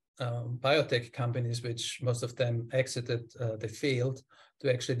pharma biotech companies, which most of them exited the field,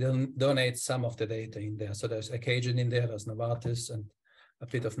 to actually donate some of the data in there. So there's Occasion in there, there's Novartis, and a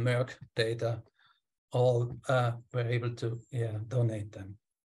bit of Merck data. All were able to donate them.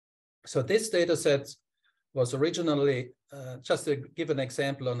 So this data set was originally, just to give an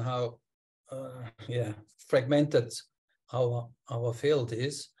example on how fragmented our field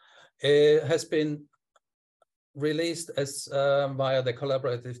is, it has been released as via the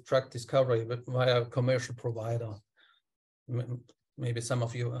collaborative drug discovery via a commercial provider. Maybe some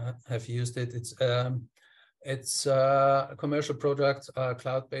of you have used it. It's a commercial product, a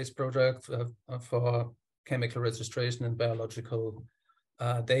cloud-based product for chemical registration and biological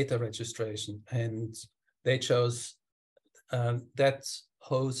data registration, and they chose that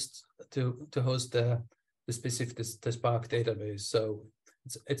host to host the specific the Spark database. So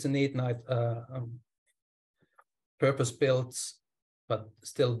it's a neat purpose-built, but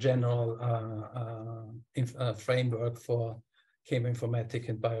still general framework for chemoinformatic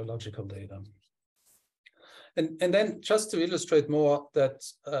and biological data. And then just to illustrate more that,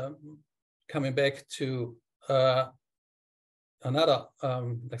 coming back to another,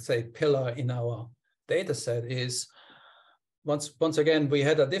 let's say, pillar in our data set is, once again, we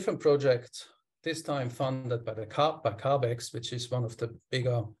had a different project, this time funded by Carbex, which is one of the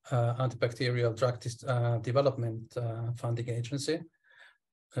bigger antibacterial drug development funding agency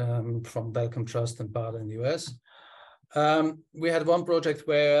from Wellcome Trust and BARDA in the US. We had one project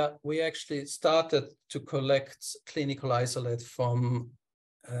where we actually started to collect clinical isolate from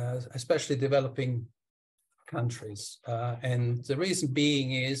especially developing countries. And the reason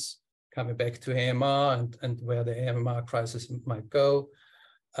being is, coming back to AMR and where the AMR crisis might go,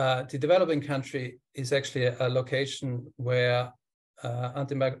 the developing country is actually a location where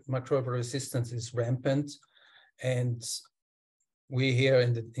antimicrobial resistance is rampant, and we here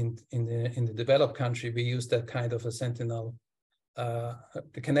in the developed country, we use that kind of a sentinel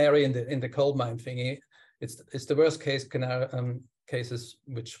the canary in the coal mine thingy. It's the worst case cases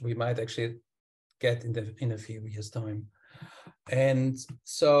which we might actually get in a few years' time. And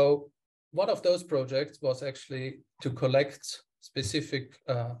so one of those projects was actually to collect specific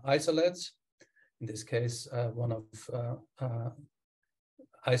isolates. In this case, one of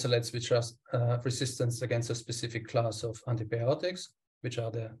isolates which are resistant against a specific class of antibiotics, which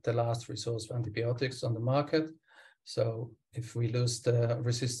are the last resource of antibiotics on the market. So if we lose the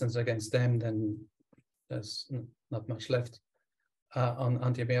resistance against them, then there's not much left on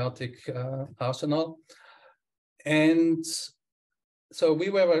antibiotic arsenal. And so we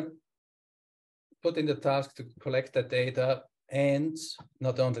were put in the task to collect that data, and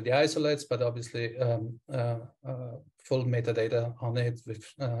not only the isolates, but obviously full metadata on it with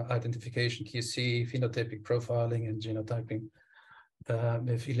identification, QC, phenotypic profiling, and genotyping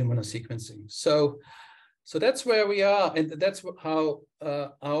with Illumina sequencing. So that's where we are, and that's how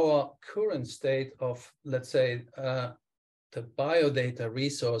our current state of, let's say, the biodata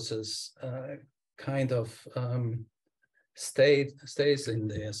resources kind of stays in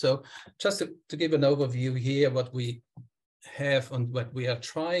there. So just to give an overview here, what we have and what we are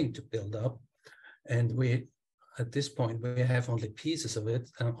trying to build up, and we at this point we have only pieces of it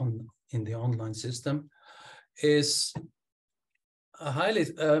in the online system, is a highly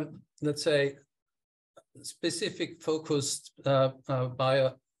let's say specific focused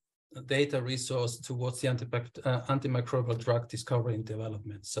biodata resource towards the antimicrobial drug discovery and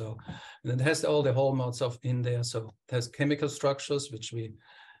development. So it has all the hallmarks of in there. So it has chemical structures which we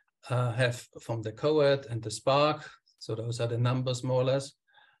have from the COED and the SPARC. So those are the numbers more or less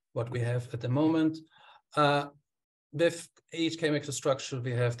what we have at the moment. With each chemical structure,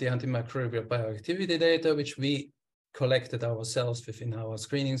 we have the antimicrobial bioactivity data, which we collected ourselves within our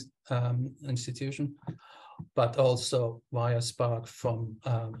screening institution, but also via SPARC from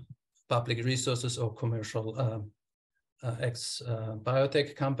public resources or commercial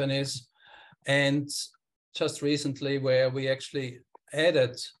ex-biotech companies. And just recently, where we actually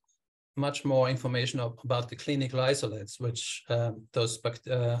added much more information about the clinical isolates, which those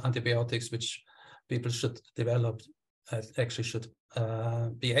antibiotics which people should develop actually should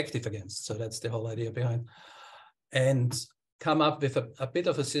be active against. So that's the whole idea behind. And come up with a bit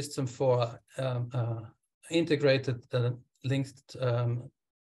of a system for integrated linked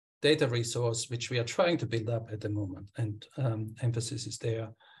data resource, which we are trying to build up at the moment. And emphasis is there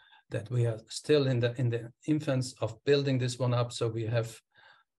that we are still in the infancy of building this one up. So we have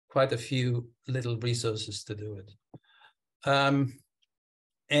quite a few little resources to do it.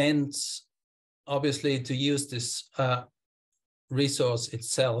 And obviously to use this resource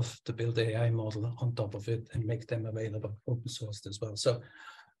itself to build the AI model on top of it and make them available open sourced as well. So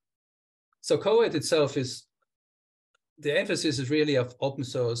COED itself is, the emphasis is really of open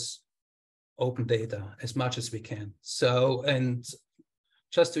source, open data as much as we can. So, and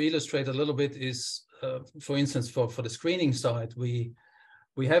just to illustrate a little bit is, for instance, for the screening side, we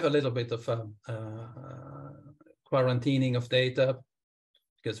have a little bit of quarantining of data,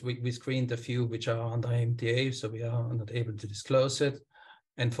 because we screened a few which are under MTA, so we are not able to disclose it.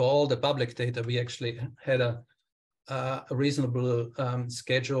 And for all the public data, we actually had a reasonable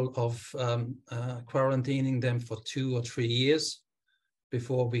schedule of quarantining them for 2 or 3 years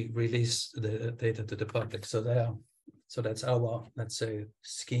before we release the data to the public. So that's our, let's say,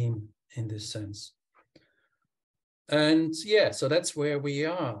 scheme in this sense. And yeah, so that's where we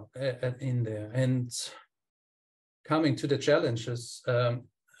are in there. And coming to the challenges,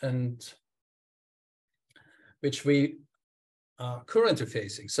 and which we are currently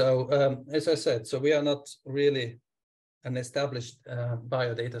facing. So as I said, so we are not really an established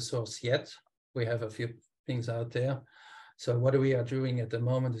biodata source yet. We have a few things out there. So what we are doing at the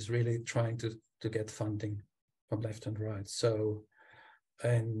moment is really trying to get funding from left and right. So,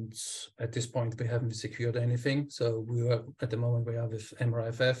 and at this point, we haven't secured anything. So we are, at the moment, we are with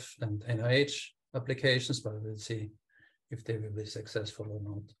MRFF and NIH applications, but we'll see if they will be successful or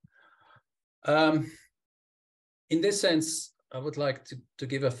not. In this sense, I would like to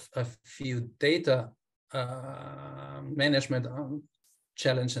give a few data management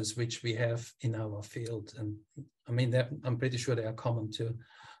challenges which we have in our field. And I mean, I'm pretty sure they are common to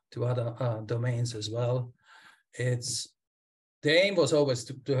other domains as well. The aim was always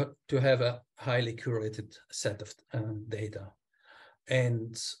to have a highly curated set of data.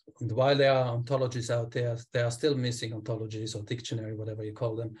 And while there are ontologies out there, there are still missing ontologies or dictionary, whatever you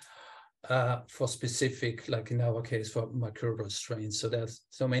call them, for specific, like in our case, for microbial strains. So there's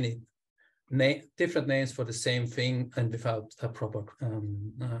so many different names for the same thing and without a proper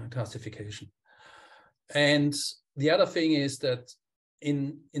classification. And the other thing is that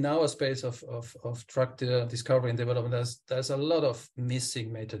in our space of drug discovery and development, there's a lot of missing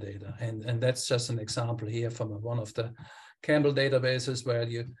metadata, and that's just an example here from one of the Campbell databases where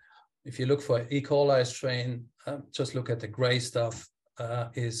if you look for E. coli strain, just look at the gray stuff,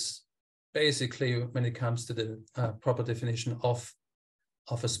 is basically when it comes to the proper definition of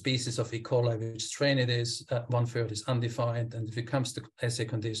a species of E. coli, which strain it is, 1/3 is undefined, and if it comes to assay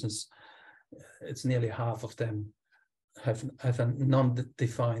conditions, it's nearly half of them have a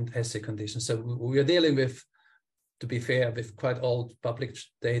non-defined assay condition. So we are dealing with, to be fair, with quite old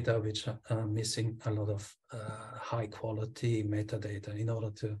published data which are missing a lot of high quality metadata in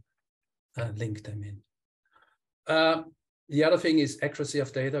order to link them in. The other thing is accuracy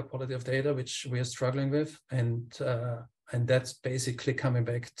of data, quality of data, which we are struggling with, and that's basically coming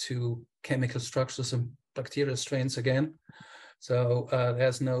back to chemical structures and bacterial strains again. So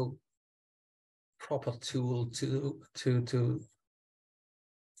there's no proper tool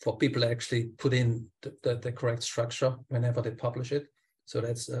for people to actually put in the correct structure whenever they publish it. So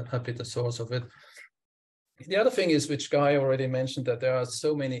that's a bit the source of it. The other thing is, which Guy already mentioned, that there are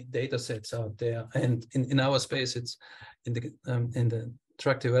so many data sets out there, and in our space, it's in the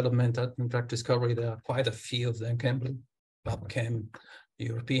drug development and drug discovery, there are quite a few of them: Campbell, PubChem,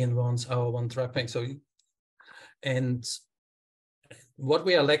 European ones, our one drug bank. So, and what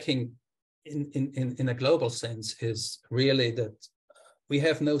we are lacking in a global sense is really that we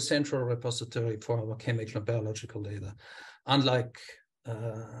have no central repository for our chemical and biological data. Unlike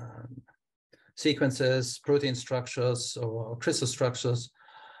sequences, protein structures, or crystal structures,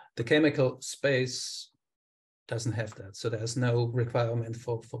 the chemical space doesn't have that. So there's no requirement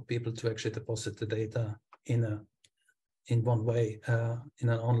for people to actually deposit the data in one way, in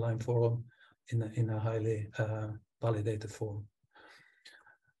an online forum, in a highly validated form.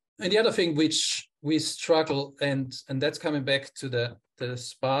 And the other thing which we struggle, and that's coming back to the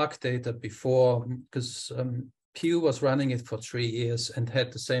Spark data before, because Pew was running it for 3 years and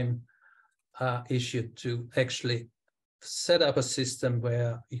had the same issue to actually set up a system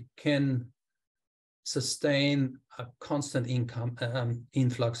where you can sustain a constant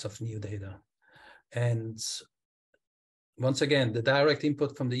influx of new data. And once again, the direct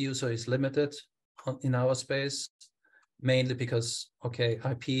input from the user is limited in our space, mainly because, okay,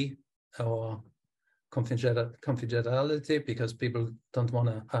 IP or confidentiality, because people don't want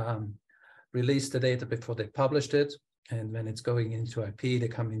to release the data before they published it. And when it's going into IP, they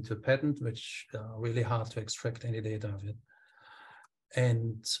come into patent, which are really hard to extract any data of it.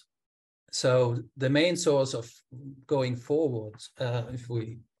 And so the main source of going forward, if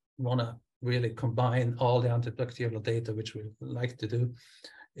we want to really combine all the antibacterial data, which we like to do,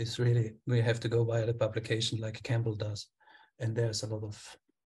 is really, we have to go via the publication like Campbell does. And there's a lot of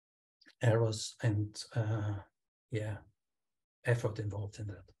errors and effort involved in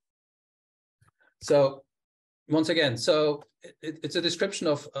that. So once again, so it's a description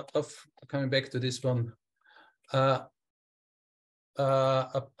of coming back to this one, a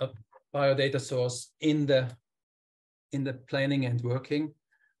biodata source in the planning and working.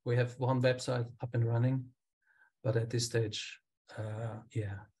 We have one website up and running, but at this stage,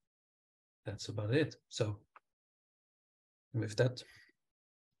 that's about it. So with that.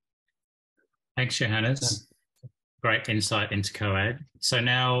 Thanks, Johannes. Great insight into COAD. So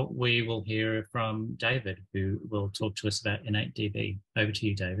now we will hear from David, who will talk to us about InnateDB. Over to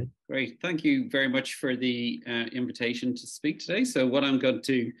you, David. Great. Thank you very much for the invitation to speak today. So what I'm going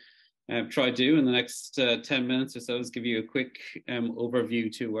to try to do in the next 10 minutes or so is give you a quick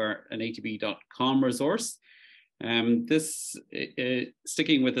overview to our InnateDB.com resource. This,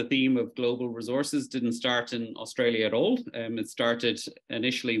 sticking with the theme of global resources, didn't start in Australia at all. It started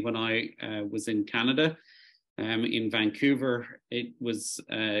initially when I was in Canada, in Vancouver. It was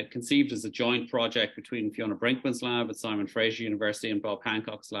conceived as a joint project between Fiona Brinkman's lab at Simon Fraser University and Bob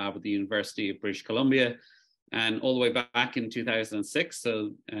Hancock's lab at the University of British Columbia. And all the way back in 2006,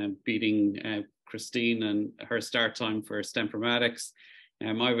 so beating Christine and her start time for Stemformatics,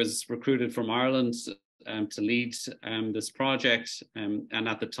 I was recruited from Ireland to lead this project. And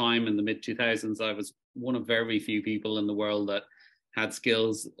at the time, in the mid-2000s, I was one of very few people in the world that had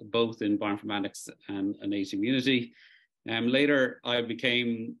skills both in bioinformatics and innate immunity. Later, I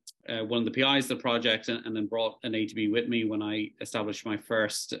became one of the PIs of the project and then brought InnateDB with me when I established my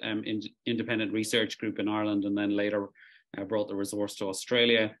first independent research group in Ireland, and then later brought the resource to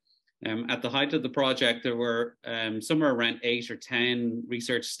Australia. At the height of the project, there were somewhere around 8 or 10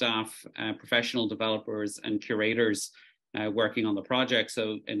 research staff, professional developers and curators working on the project.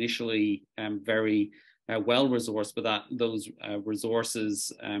 So initially very well resourced, but that those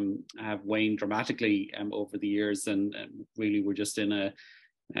resources have waned dramatically over the years, and really we're just in a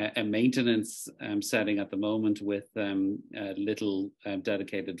maintenance setting at the moment with little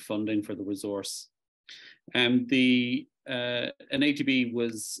dedicated funding for the resource. The InnateDB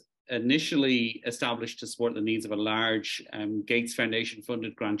was initially established to support the needs of a large Gates Foundation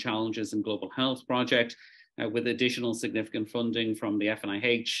funded Grand Challenges in Global Health project, with additional significant funding from the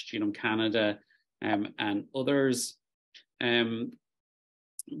FNIH, Genome Canada, and others. The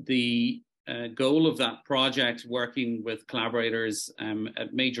goal of that project, working with collaborators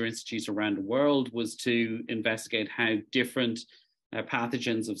at major institutes around the world, was to investigate how different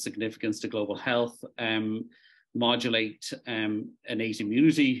pathogens of significance to global health modulate innate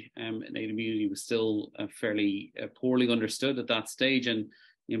immunity. Innate immunity was still fairly poorly understood at that stage, and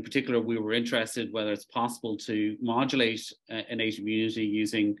in particular, we were interested whether it's possible to modulate innate immunity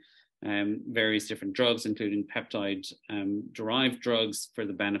using various different drugs, including peptide-derived drugs for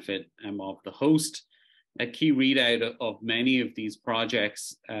the benefit of the host. A key readout of many of these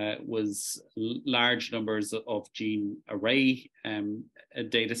projects was large numbers of gene array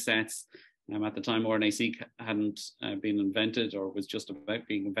data sets. At the time, RNA-seq hadn't been invented, or was just about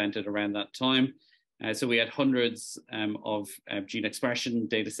being invented around that time. So we had hundreds of gene expression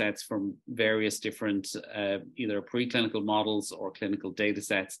data sets from various different either preclinical models or clinical data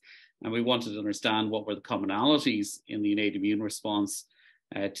sets. And we wanted to understand what were the commonalities in the innate immune response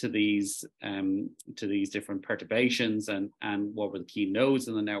to these different perturbations, and what were the key nodes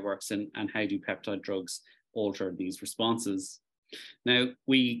in the networks, and how do peptide drugs alter these responses. Now,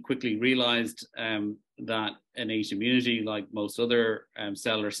 we quickly realized that innate immunity, like most other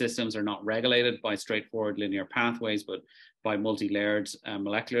cellular systems, are not regulated by straightforward linear pathways, but by multi-layered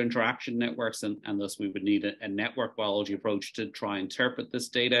molecular interaction networks, and thus we would need a network biology approach to try and interpret this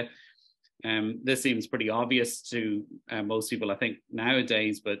data. This seems pretty obvious to most people, I think,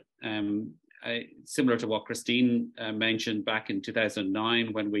 nowadays, but similar to what Christine mentioned back in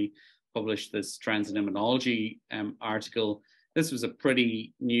 2009 when we published this Trends in Immunology article. This was a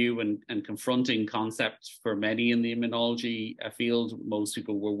pretty new and confronting concept for many in the immunology field. Most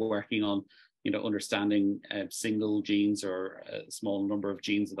people were working on, understanding single genes or a small number of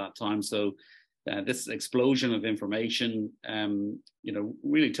genes at that time. So this explosion of information,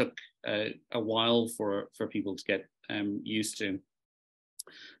 really took a while for people to get used to.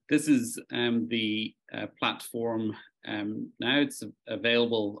 This is the platform now. It's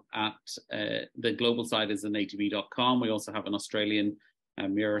available at the global site is InnateDB.com. We also have an Australian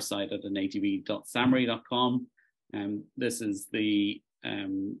mirror site at InnateDB.samry.com. This is the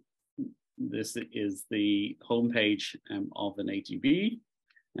homepage of InnateDB,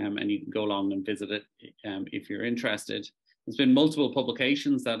 and you can go along and visit it if you're interested. There's been multiple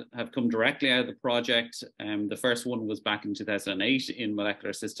publications that have come directly out of the project. The first one was back in 2008 in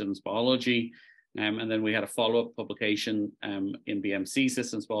Molecular Systems Biology. And then we had a follow-up publication in BMC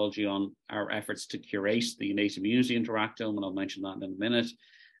Systems Biology on our efforts to curate the innate immunity interactome, and I'll mention that in a minute.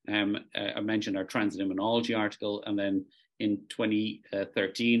 I mentioned our Trends in Immunology article, and then in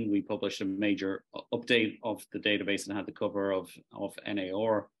 2013, we published a major update of the database and had the cover of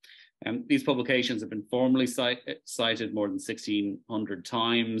NAR. These publications have been formally cited more than 1,600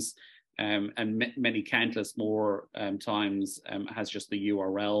 times, and many countless more times has just the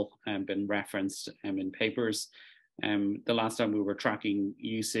URL been referenced in papers. The last time we were tracking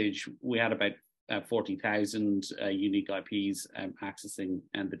usage, we had about 40,000 unique IPs accessing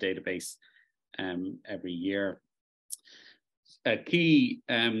the database every year. A key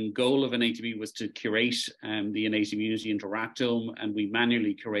goal of InnateDB was to curate the innate immunity interactome, and we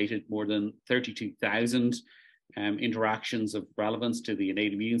manually curated more than 32,000 interactions of relevance to the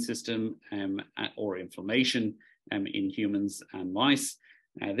innate immune system or inflammation in humans and mice.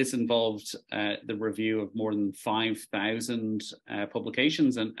 This involved the review of more than 5,000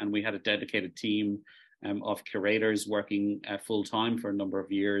 publications, and we had a dedicated team of curators working full-time for a number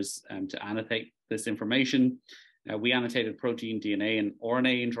of years to annotate this information. We annotated protein, DNA, and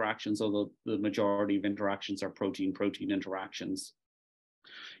RNA interactions, although the majority of interactions are protein-protein interactions.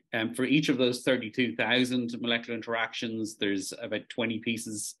 For each of those 32,000 molecular interactions, there's about 20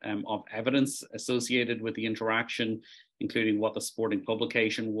 pieces of evidence associated with the interaction, including what the supporting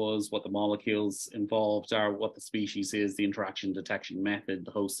publication was, what the molecules involved are, what the species is, the interaction detection method,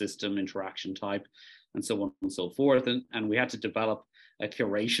 the host system, interaction type, and so on and so forth. And we had to develop a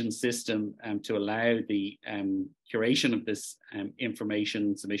curation system to allow the curation of this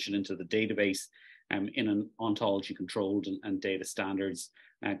information submission into the database in an ontology controlled and data standards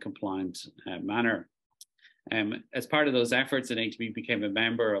compliant manner. As part of those efforts, InnateDB became a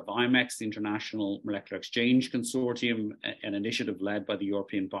member of IMEX, the International Molecular Exchange Consortium, an initiative led by the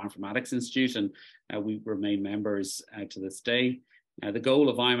European Bioinformatics Institute, and we remain members to this day. The goal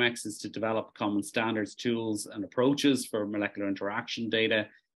of IMEX is to develop common standards, tools, and approaches for molecular interaction data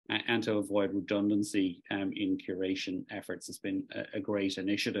and to avoid redundancy in curation efforts. It's been a great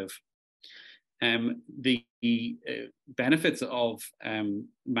initiative. The benefits of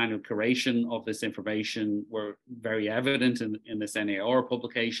manual curation of this information were very evident in this NAR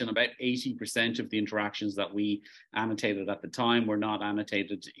publication. About 80% of the interactions that we annotated at the time were not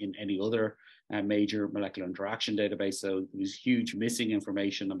annotated in any other major molecular interaction database. So there was huge missing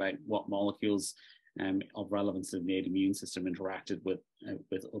information about what molecules of relevance in the innate immune system interacted with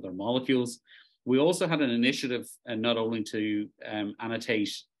other molecules. We also had an initiative not only to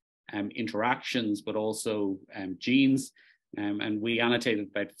annotate interactions, but also genes. And we annotated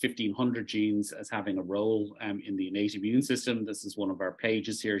about 1,500 genes as having a role in the innate immune system. This is one of our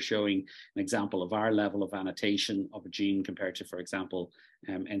pages here showing an example of our level of annotation of a gene compared to, for example,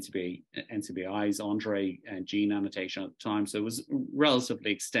 NCBI's Andre gene annotation at the time. So it was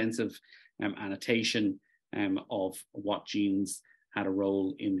relatively extensive annotation of what genes had a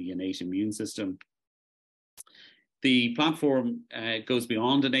role in the innate immune system. The platform goes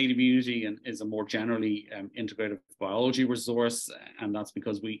beyond innate immunity and is a more generally integrative biology resource. And that's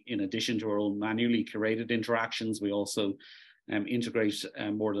because we, in addition to our own manually curated interactions, we also integrate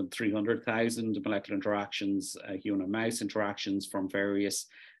more than 300,000 molecular interactions, human and mouse interactions from various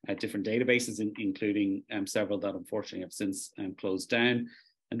different databases, including several that unfortunately have since closed down.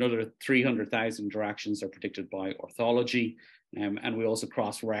 Another 300,000 interactions are predicted by orthology. And we also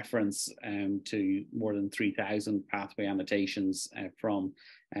cross-reference to more than 3,000 pathway annotations from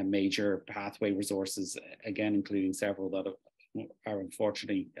major pathway resources, again, including several that are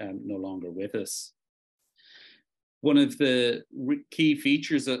unfortunately no longer with us. One of the key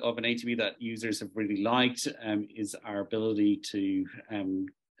features of InnateDB that users have really liked is our ability to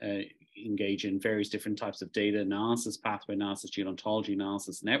engage in various different types of data analysis, pathway analysis, gene ontology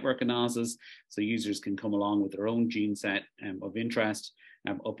analysis, network analysis. So users can come along with their own gene set of interest,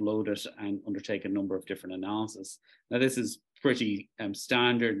 upload it, and undertake a number of different analyses. Now, this is pretty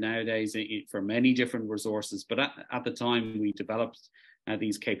standard nowadays for many different resources, but at the time we developed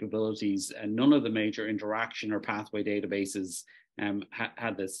these capabilities, and none of the major interaction or pathway databases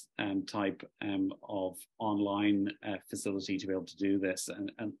had this type of online facility to be able to do this.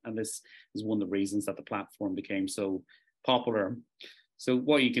 And this is one of the reasons that the platform became so popular. So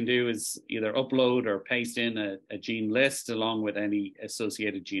what you can do is either upload or paste in a gene list along with any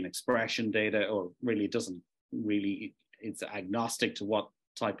associated gene expression data, or really it's agnostic to what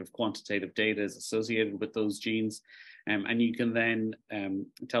type of quantitative data is associated with those genes. And you can then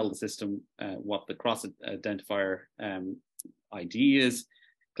tell the system what the cross-identifier ID is,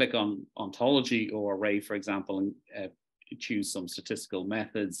 click on ontology or array, for example, and choose some statistical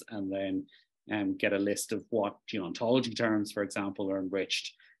methods, and then get a list of what gene ontology terms, for example, are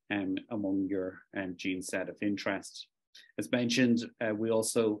enriched among your gene set of interest. As mentioned, we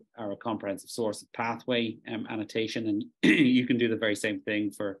also are a comprehensive source of pathway annotation, and you can do the very same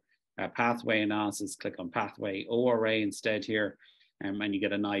thing for pathway analysis. Click on pathway ORA instead here, and you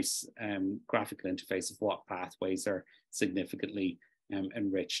get a nice graphical interface of what pathways are significantly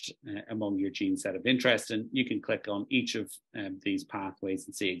enriched among your gene set of interest. And you can click on each of these pathways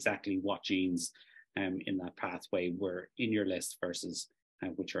and see exactly what genes in that pathway were in your list versus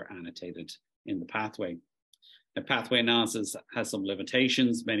which are annotated in the pathway. The pathway analysis has some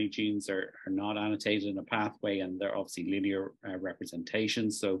limitations. Many genes are not annotated in a pathway, and they're obviously linear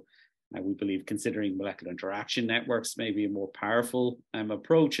representations. So we believe considering molecular interaction networks may be a more powerful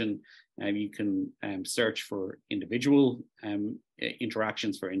approach, and you can search for individual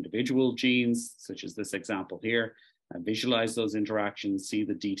interactions for individual genes, such as this example here, visualize those interactions, see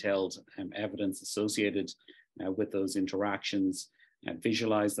the detailed evidence associated with those interactions,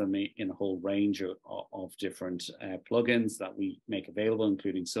 visualize them in a whole range of different plugins that we make available,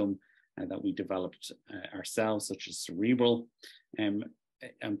 including some that we developed ourselves, such as Cerebral.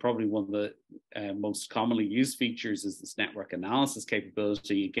 And probably one of the most commonly used features is this network analysis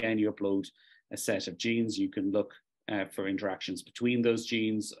capability. Again, you upload a set of genes. You can look for interactions between those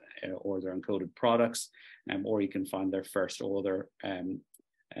genes or their encoded products, or you can find their first order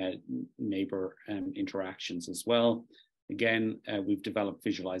neighbor interactions as well. Again, we've developed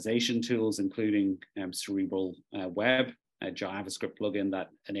visualization tools, including Cerebral Web, a JavaScript plugin that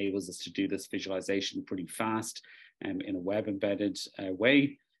enables us to do this visualization pretty fast in a web embedded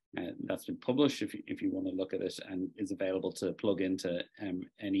way. That's been published if you want to look at it, and is available to plug into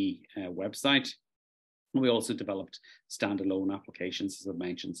any website. We also developed standalone applications, as I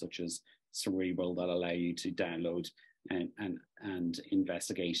mentioned, such as Cerebral, that allow you to download and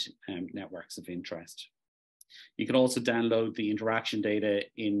investigate networks of interest. You can also download the interaction data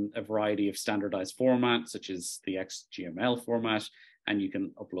in a variety of standardized formats, such as the XML format, and you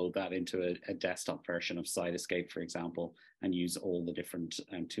can upload that into a desktop version of Cytoscape, for example, and use all the different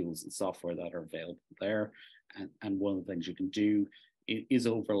tools and software that are available there. And one of the things you can do is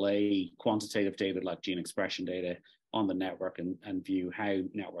overlay quantitative data like gene expression data on the network and view how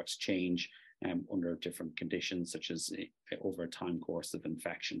networks change under different conditions, such as over a time course of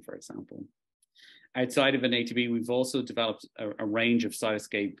infection, for example. Outside of InnateDB, we've also developed a range of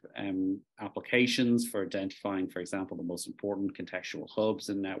Cytoscape applications for identifying, for example, the most important contextual hubs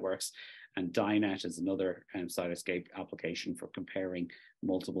in networks, and DINET is another Cytoscape application for comparing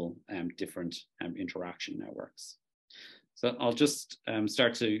multiple different interaction networks. So I'll just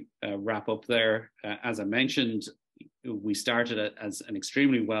start to wrap up there. As I mentioned, we started it as an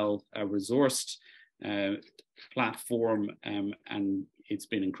extremely well resourced platform, and it's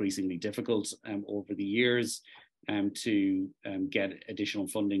been increasingly difficult over the years to get additional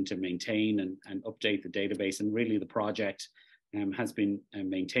funding to maintain and update the database. And really the project has been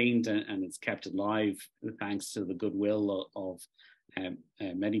maintained and it's kept alive thanks to the goodwill of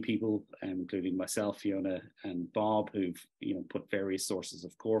many people, including myself, Fiona, and Bob, who've put various sources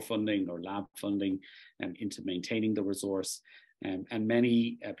of core funding or lab funding into maintaining the resource. And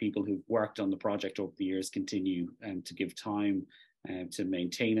many people who've worked on the project over the years continue to give time to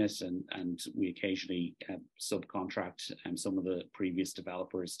maintain it, and we occasionally subcontract some of the previous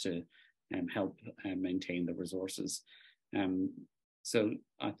developers to help maintain the resources. So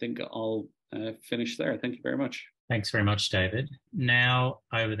I think I'll finish there. Thank you very much. Thanks very much, David. Now,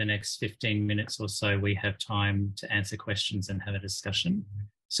 over the next 15 minutes or so, we have time to answer questions and have a discussion.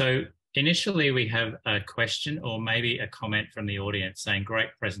 So initially, we have a question or maybe a comment from the audience saying, great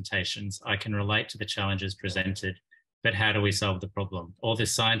presentations. I can relate to the challenges presented, but how do we solve the problem? All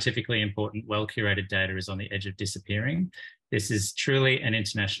this scientifically important, well-curated data is on the edge of disappearing. This is truly an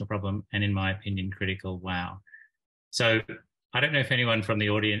international problem and, in my opinion, critical. Wow. So I don't know if anyone from the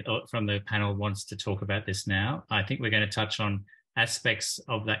audience or from the panel wants to talk about this now. I think we're going to touch on aspects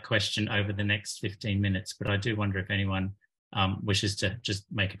of that question over the next 15 minutes, but I do wonder if anyone wishes to just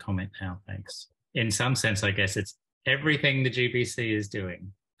make a comment now. Thanks. In some sense, I guess it's everything the GBC is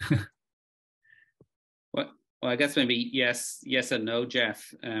doing. Well, I guess maybe yes and no,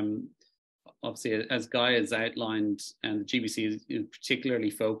 Jeff. Obviously, as Guy has outlined, and the GBC is particularly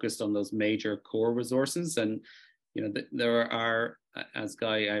focused on those major core resources, and there are, as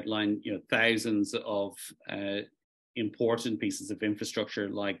Guy outlined, thousands of important pieces of infrastructure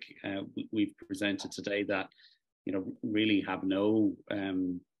like we've presented today that really have no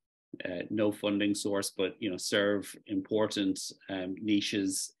funding source, but serve important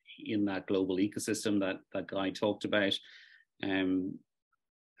niches in that global ecosystem that Guy talked about.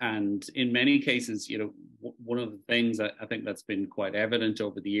 And in many cases, one of the things that I think that's been quite evident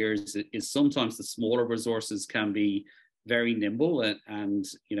over the years is sometimes the smaller resources can be very nimble and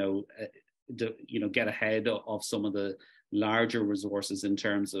get ahead of some of the larger resources in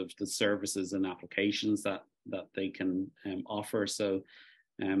terms of the services and applications that they can offer. So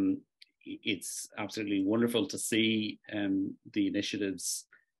it's absolutely wonderful to see the initiatives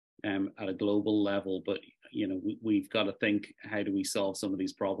at a global level, but we've got to think, how do we solve some of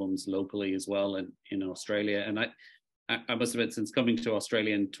these problems locally as well in Australia? And I must admit, since coming to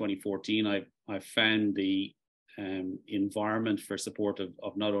Australia in 2014, I've found the environment for support of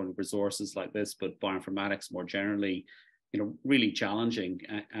not only resources like this, but bioinformatics more generally, really challenging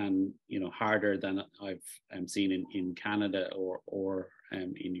and harder than I've seen in Canada or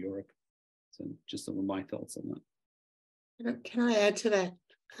in Europe. So just some of my thoughts on that. Can I add to that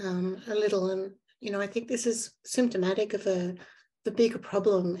a little? And I think this is symptomatic of the bigger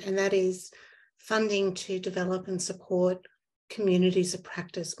problem, and that is funding to develop and support communities of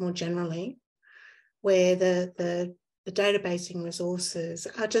practice more generally, where the databasing resources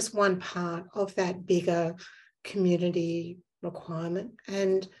are just one part of that bigger community requirement.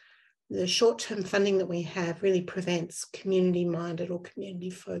 And the short-term funding that we have really prevents community-minded or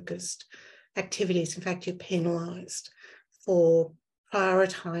community-focused activities. In fact, you're penalised for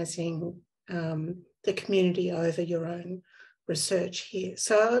prioritising the community over your own research here.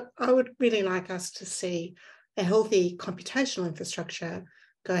 So I would really like us to see a healthy computational infrastructure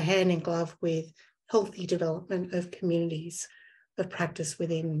go hand in glove with healthy development of communities of practice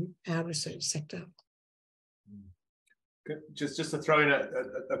within our research sector. Just to throw in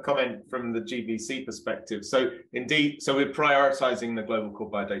a comment from the GBC perspective. So indeed, so we're prioritizing the global core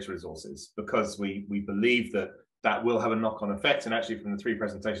biodata resources because we believe that will have a knock-on effect. And actually, from the 3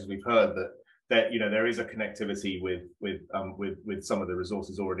 presentations we've heard, that there is a connectivity with some of the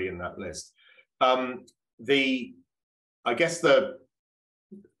resources already in that list.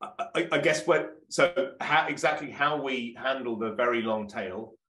 Exactly how we handle the very long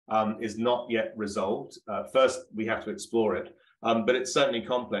tail is not yet resolved. First, we have to explore it, but it's certainly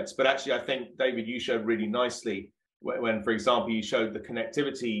complex. But actually, I think, David, you showed really nicely when, for example, you showed the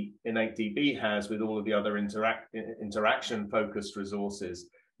connectivity InnateDB has with all of the other interaction-focused resources.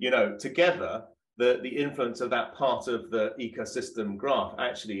 Together, the influence of that part of the ecosystem graph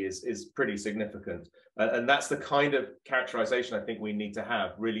actually is pretty significant. And that's the kind of characterization I think we need to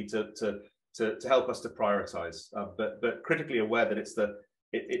have really to help us to prioritize, but critically aware that it's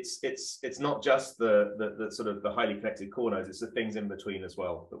not just the sort of the highly connected core nodes, it's the things in between as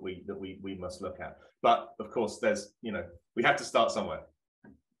well that we must look at. But of course, there's we have to start somewhere.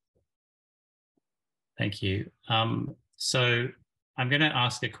 Thank you. So I'm going to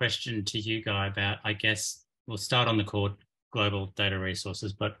ask a question to you, Guy, about, I guess we'll start on the core global data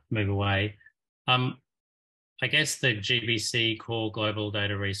resources, but move away. I guess the GBC core global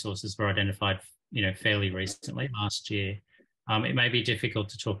data resources were identified, fairly recently, last year. It may be difficult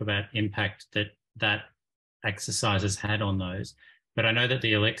to talk about impact that exercise has had on those, but I know that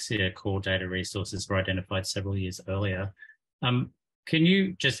the Elixir core data resources were identified several years earlier. Can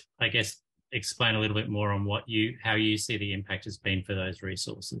you just, I guess, explain a little bit more on how you see the impact has been for those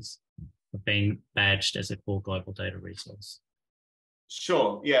resources of being badged as a core global data resource?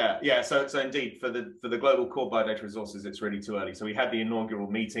 Sure. Yeah. So indeed, for the global core biodata resources, it's really too early. So we had the inaugural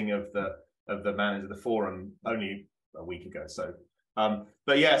meeting of the managers of the forum only a week ago. So,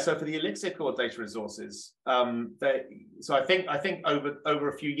 but yeah. So for the Elixir core data resources, so I think over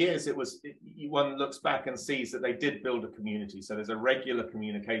a few years, one looks back and sees that they did build a community. So there's a regular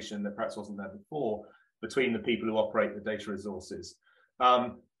communication that perhaps wasn't there before between the people who operate the data resources.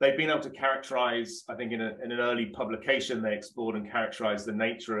 They've been able to characterize, I think in an early publication, they explored and characterized the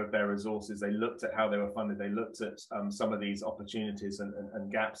nature of their resources. They looked at how they were funded. They looked at some of these opportunities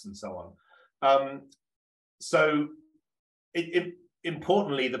and gaps and so on. So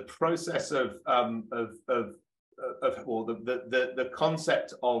importantly, the process of the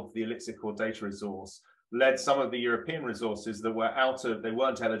concept of the Elixir core data resource led some of the European resources that they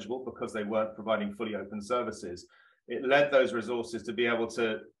weren't eligible because they weren't providing fully open services. It led those resources to be able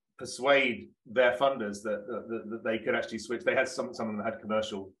to persuade their funders that they could actually switch. They had some of them had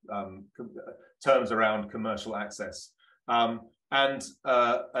commercial terms around commercial access, and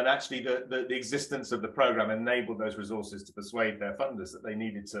actually the existence of the program enabled those resources to persuade their funders that they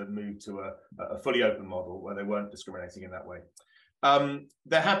needed to move to a fully open model where they weren't discriminating in that way.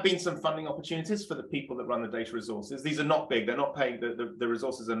 There have been some funding opportunities for the people that run the data resources. These are not big. They're not paying. The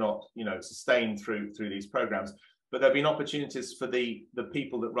resources are not sustained through these programs. But there have been opportunities for the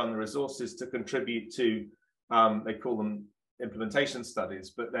people that run the resources to contribute to, they call them implementation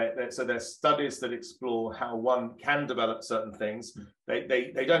studies, but they're studies that explore how one can develop certain things.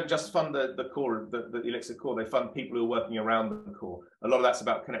 They don't just fund the core, the Elixir core, they fund people who are working around the core. A lot of that's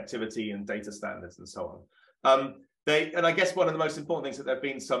about connectivity and data standards and so on. And I guess one of the most important things that there have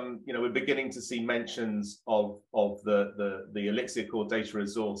been some, we're beginning to see mentions of the Elixir core data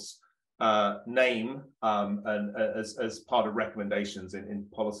resource name and as part of recommendations in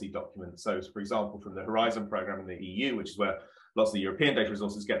policy documents. So, for example, from the Horizon program in the EU, which is where lots of the European data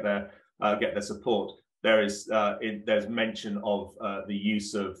resources get their support, there's mention of the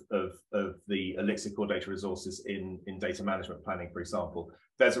use of the Elixir core data resources in data management planning, for example.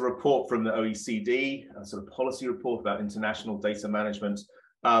 There's a report from the OECD, a sort of policy report about international data management,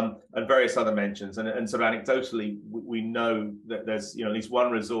 and various other mentions. And sort of anecdotally, we know that there's at least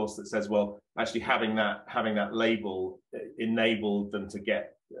one resource that says, well, actually having that label enabled them to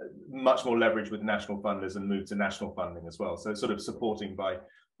get much more leverage with national funders and move to national funding as well. So it's sort of supporting by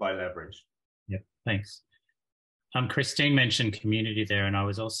leverage. Yeah, thanks. Christine mentioned community there, and I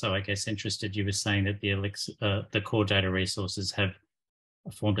was also, I guess, interested. You were saying that the core data resources have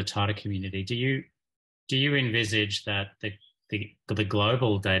formed a tighter community. Do you envisage that the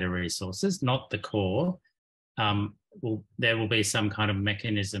global data resources, not the core, there will be some kind of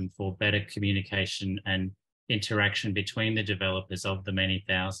mechanism for better communication and interaction between the developers of the many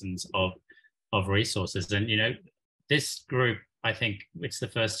thousands of resources? And this group, I think it's the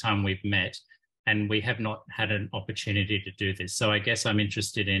first time we've met, and we have not had an opportunity to do this. So I guess I'm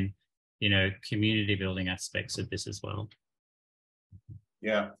interested in community building aspects of this as well.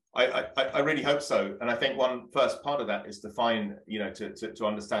 Yeah, I really hope so. And I think one first part of that is to find, to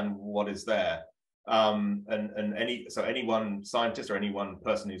understand what is there. And any one scientist or any one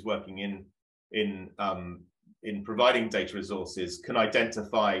person who's working in providing data resources can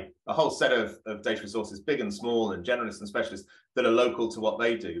identify a whole set of data resources, big and small and generalists and specialists, that are local to what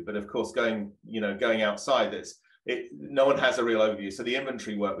they do. But of course, going outside, no one has a real overview. So the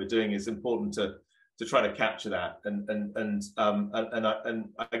inventory work we're doing is important to try to capture that. And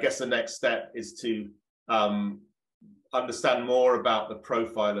I guess the next step is to understand more about the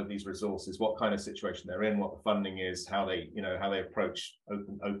profile of these resources, what kind of situation they're in, what the funding is, how they approach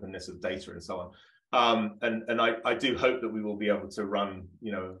openness of data and so on. And I do hope that we will be able to run,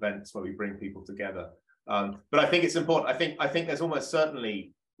 events where we bring people together. But I think it's important. I think there's almost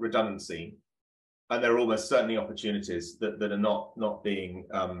certainly redundancy, and there are almost certainly opportunities that are not being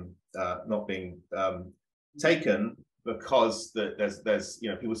taken because there's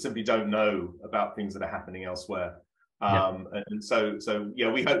people simply don't know about things that are happening elsewhere. And so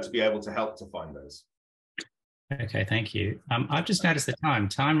we hope to be able to help to find those. Okay, thank you. I've just noticed the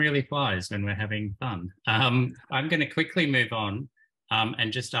time really flies when we're having fun. I'm going to quickly move on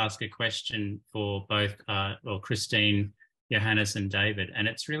and just ask a question for both Christine, Johannes and David. And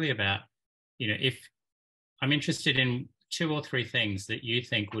it's really about, if I'm interested in 2 or 3 things that you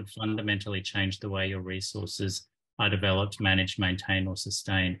think would fundamentally change the way your resources are developed, managed, maintained or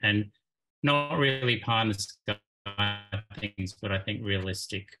sustained. And not really pie in the sky things, but I think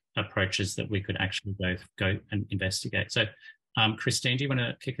realistic approaches that we could actually go and investigate. So Christine, do you want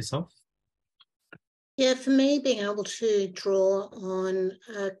to kick us off? Yeah, for me, being able to draw on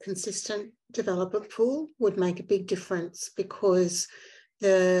a consistent developer pool would make a big difference, because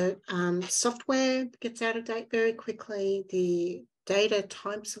the software gets out of date very quickly. The data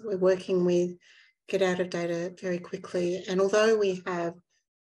types that we're working with get out of date very quickly. And although we have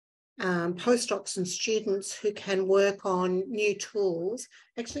postdocs and students who can work on new tools,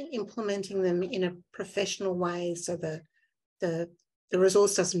 actually implementing them in a professional way so that the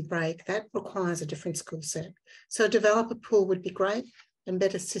resource doesn't break, that requires a different skill set. So a developer pool would be great, and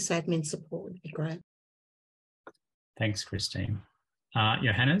better sysadmin support would be great. Thanks, Christine.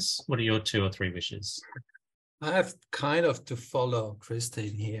 Johannes, what are your 2 or 3 wishes? I have kind of to follow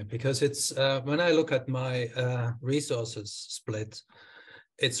Christine here, because it's when I look at my resources split,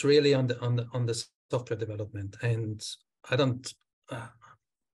 it's really on the software development, and I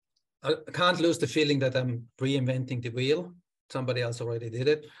can't lose the feeling that I'm reinventing the wheel. Somebody else already did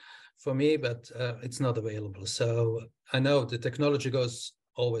it for me, but it's not available. So I know the technology goes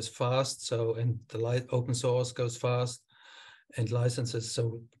always fast, and the open source goes fast, and licenses.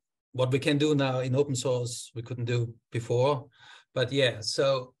 So what we can do now in open source, we couldn't do before. But yeah,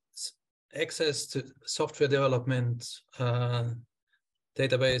 so access to software development,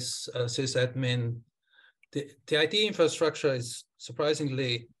 database, sysadmin. The IT infrastructure is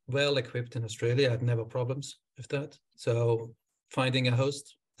surprisingly well equipped in Australia. I had never problems with that. So finding a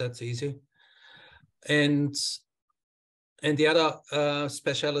host, that's easy. And the other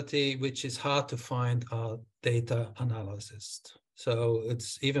specialty, which is hard to find, are data analysts. So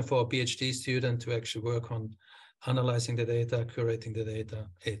it's even for a PhD student to actually work on analyzing the data, curating the data.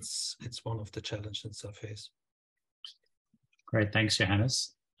 It's one of the challenges I face. Great, thanks,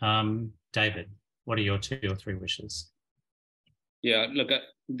 Johannes. David, what are your 2 or 3 wishes? Yeah, look,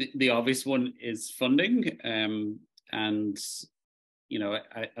 the obvious one is funding. And,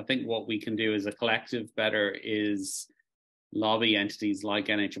 I think what we can do as a collective better is lobby entities like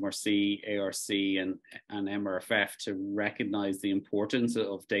NHMRC, ARC and MRFF to recognize the importance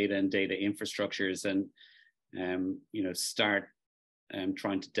of data and data infrastructures, and start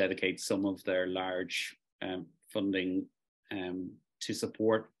trying to dedicate some of their large funding to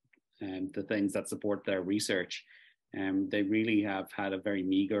support the things that support their research. They really have had a very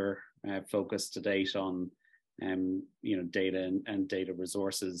meager focus to date on data and data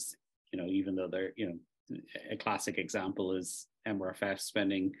resources, even though they're, a classic example is MRFF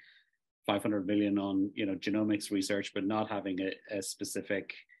spending 500 million on, genomics research, but not having a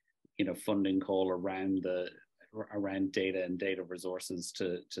specific, funding call around data and data resources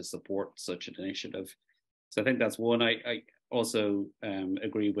to support such an initiative. So I think that's one. I also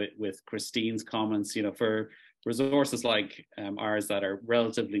agree with Christine's comments, for resources like ours that are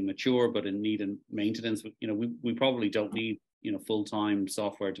relatively mature but in need of maintenance, we probably don't need, full-time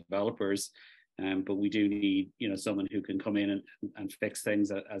software developers. But we do need, someone who can come in and fix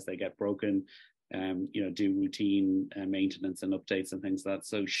things as they get broken, do routine maintenance and updates and things like that.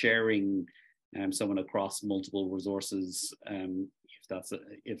 So sharing someone across multiple resources, if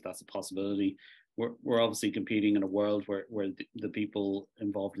that's a possibility, we're obviously competing in a world where the people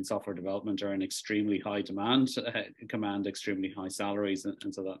involved in software development are in extremely high demand, command extremely high salaries,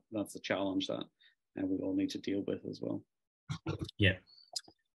 and so that's a challenge that we all need to deal with as well. Yeah.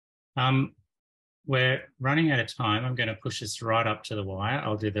 We're running out of time. I'm going to push this right up to the wire.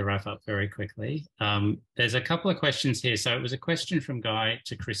 I'll do the wrap up very quickly. There's a couple of questions here. So it was a question from Guy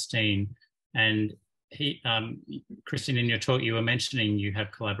to Christine, and Christine, in your talk, you were mentioning you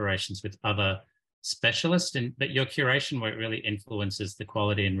have collaborations with other specialists, but your curation work really influences the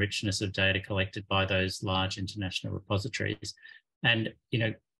quality and richness of data collected by those large international repositories. And,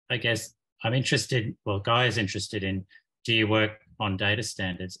 I guess I'm interested, well, Guy is interested in, do you work on data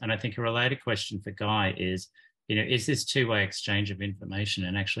standards? And I think a related question for Guy is, is this two-way exchange of information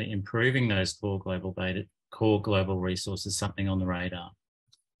and actually improving those core global resources something on the radar?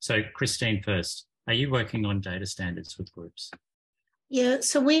 So Christine first, are you working on data standards with groups? Yeah,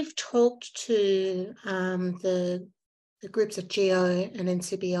 so we've talked to the groups at GEO and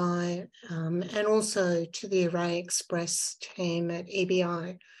NCBI and also to the Array Express team at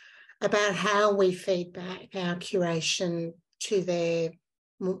EBI about how we feed back our curation to them.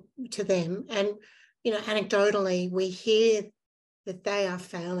 And, anecdotally, we hear that they are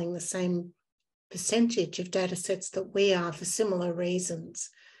failing the same percentage of data sets that we are for similar reasons.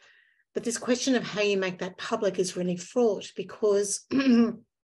 But this question of how you make that public is really fraught, because there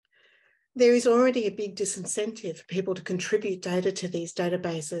is already a big disincentive for people to contribute data to these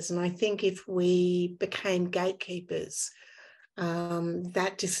databases. And I think if we became gatekeepers,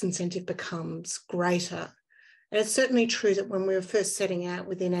 that disincentive becomes greater. And it's certainly true that when we were first setting out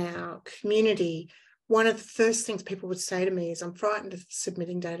within our community, one of the first things people would say to me is, I'm frightened of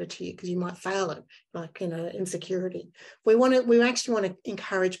submitting data to you because you might fail it, like, insecurity. We actually want to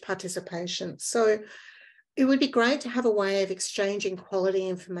encourage participation. So it would be great to have a way of exchanging quality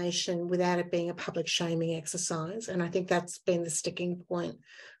information without it being a public shaming exercise. And I think that's been the sticking point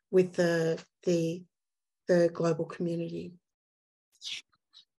with the global community.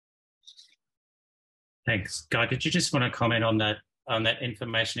 Thanks. Guy, did you just want to comment on that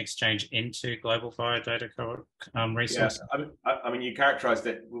information exchange into Global Biodata resource? Yeah, I mean, you characterised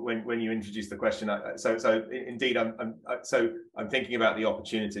it when you introduced the question. So indeed, I'm thinking about the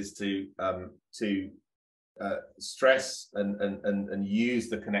opportunities to stress and use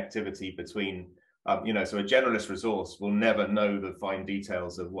the connectivity between. So a generalist resource will never know the fine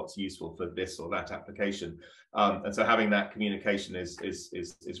details of what's useful for this or that application, and so having that communication is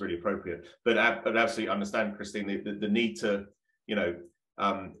really appropriate. But absolutely understand, Christine, the need to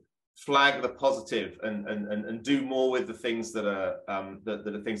flag the positive and do more with the things that are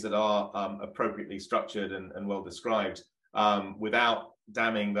appropriately structured and well described, without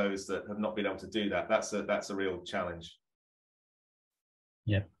damning those that have not been able to do that. That's a real challenge.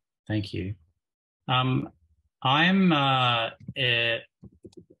 Yeah, thank you.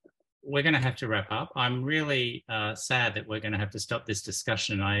 We're going to have to wrap up. I'm really sad that we're going to have to stop this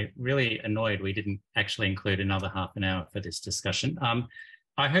discussion. I'm really annoyed we didn't actually include another half an hour for this discussion.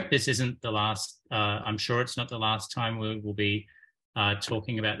 I hope this isn't the last, I'm sure it's not the last time we will be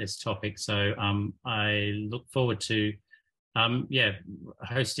talking about this topic. So I look forward to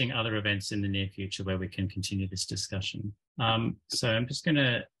hosting other events in the near future where we can continue this discussion. So I'm just going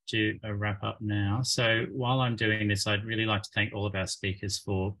to do a wrap up now. So while I'm doing this, I'd really like to thank all of our speakers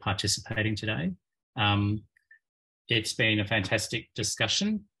for participating today. It's been a fantastic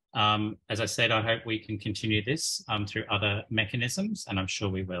discussion. As I said, I hope we can continue this through other mechanisms, and I'm sure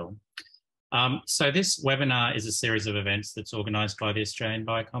we will. So this webinar is a series of events that's organised by the Australian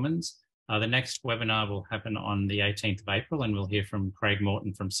Biocommons. The next webinar will happen on the 18th of April, and we'll hear from Craig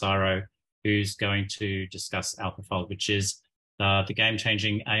Morton from CSIRO, who's going to discuss AlphaFold, which is the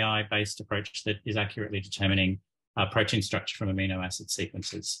game-changing AI-based approach that is accurately determining protein structure from amino acid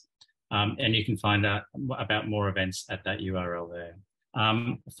sequences. And you can find out about more events at that URL there.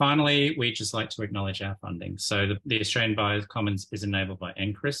 Finally, we'd just like to acknowledge our funding. So the Australian Biocommons is enabled by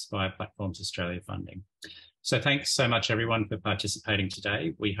NCRIS via Platforms Australia funding. So thanks so much, everyone, for participating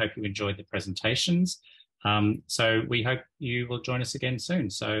today. We hope you enjoyed the presentations. So we hope you will join us again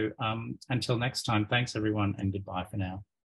soon. So until next time, thanks, everyone, and goodbye for now.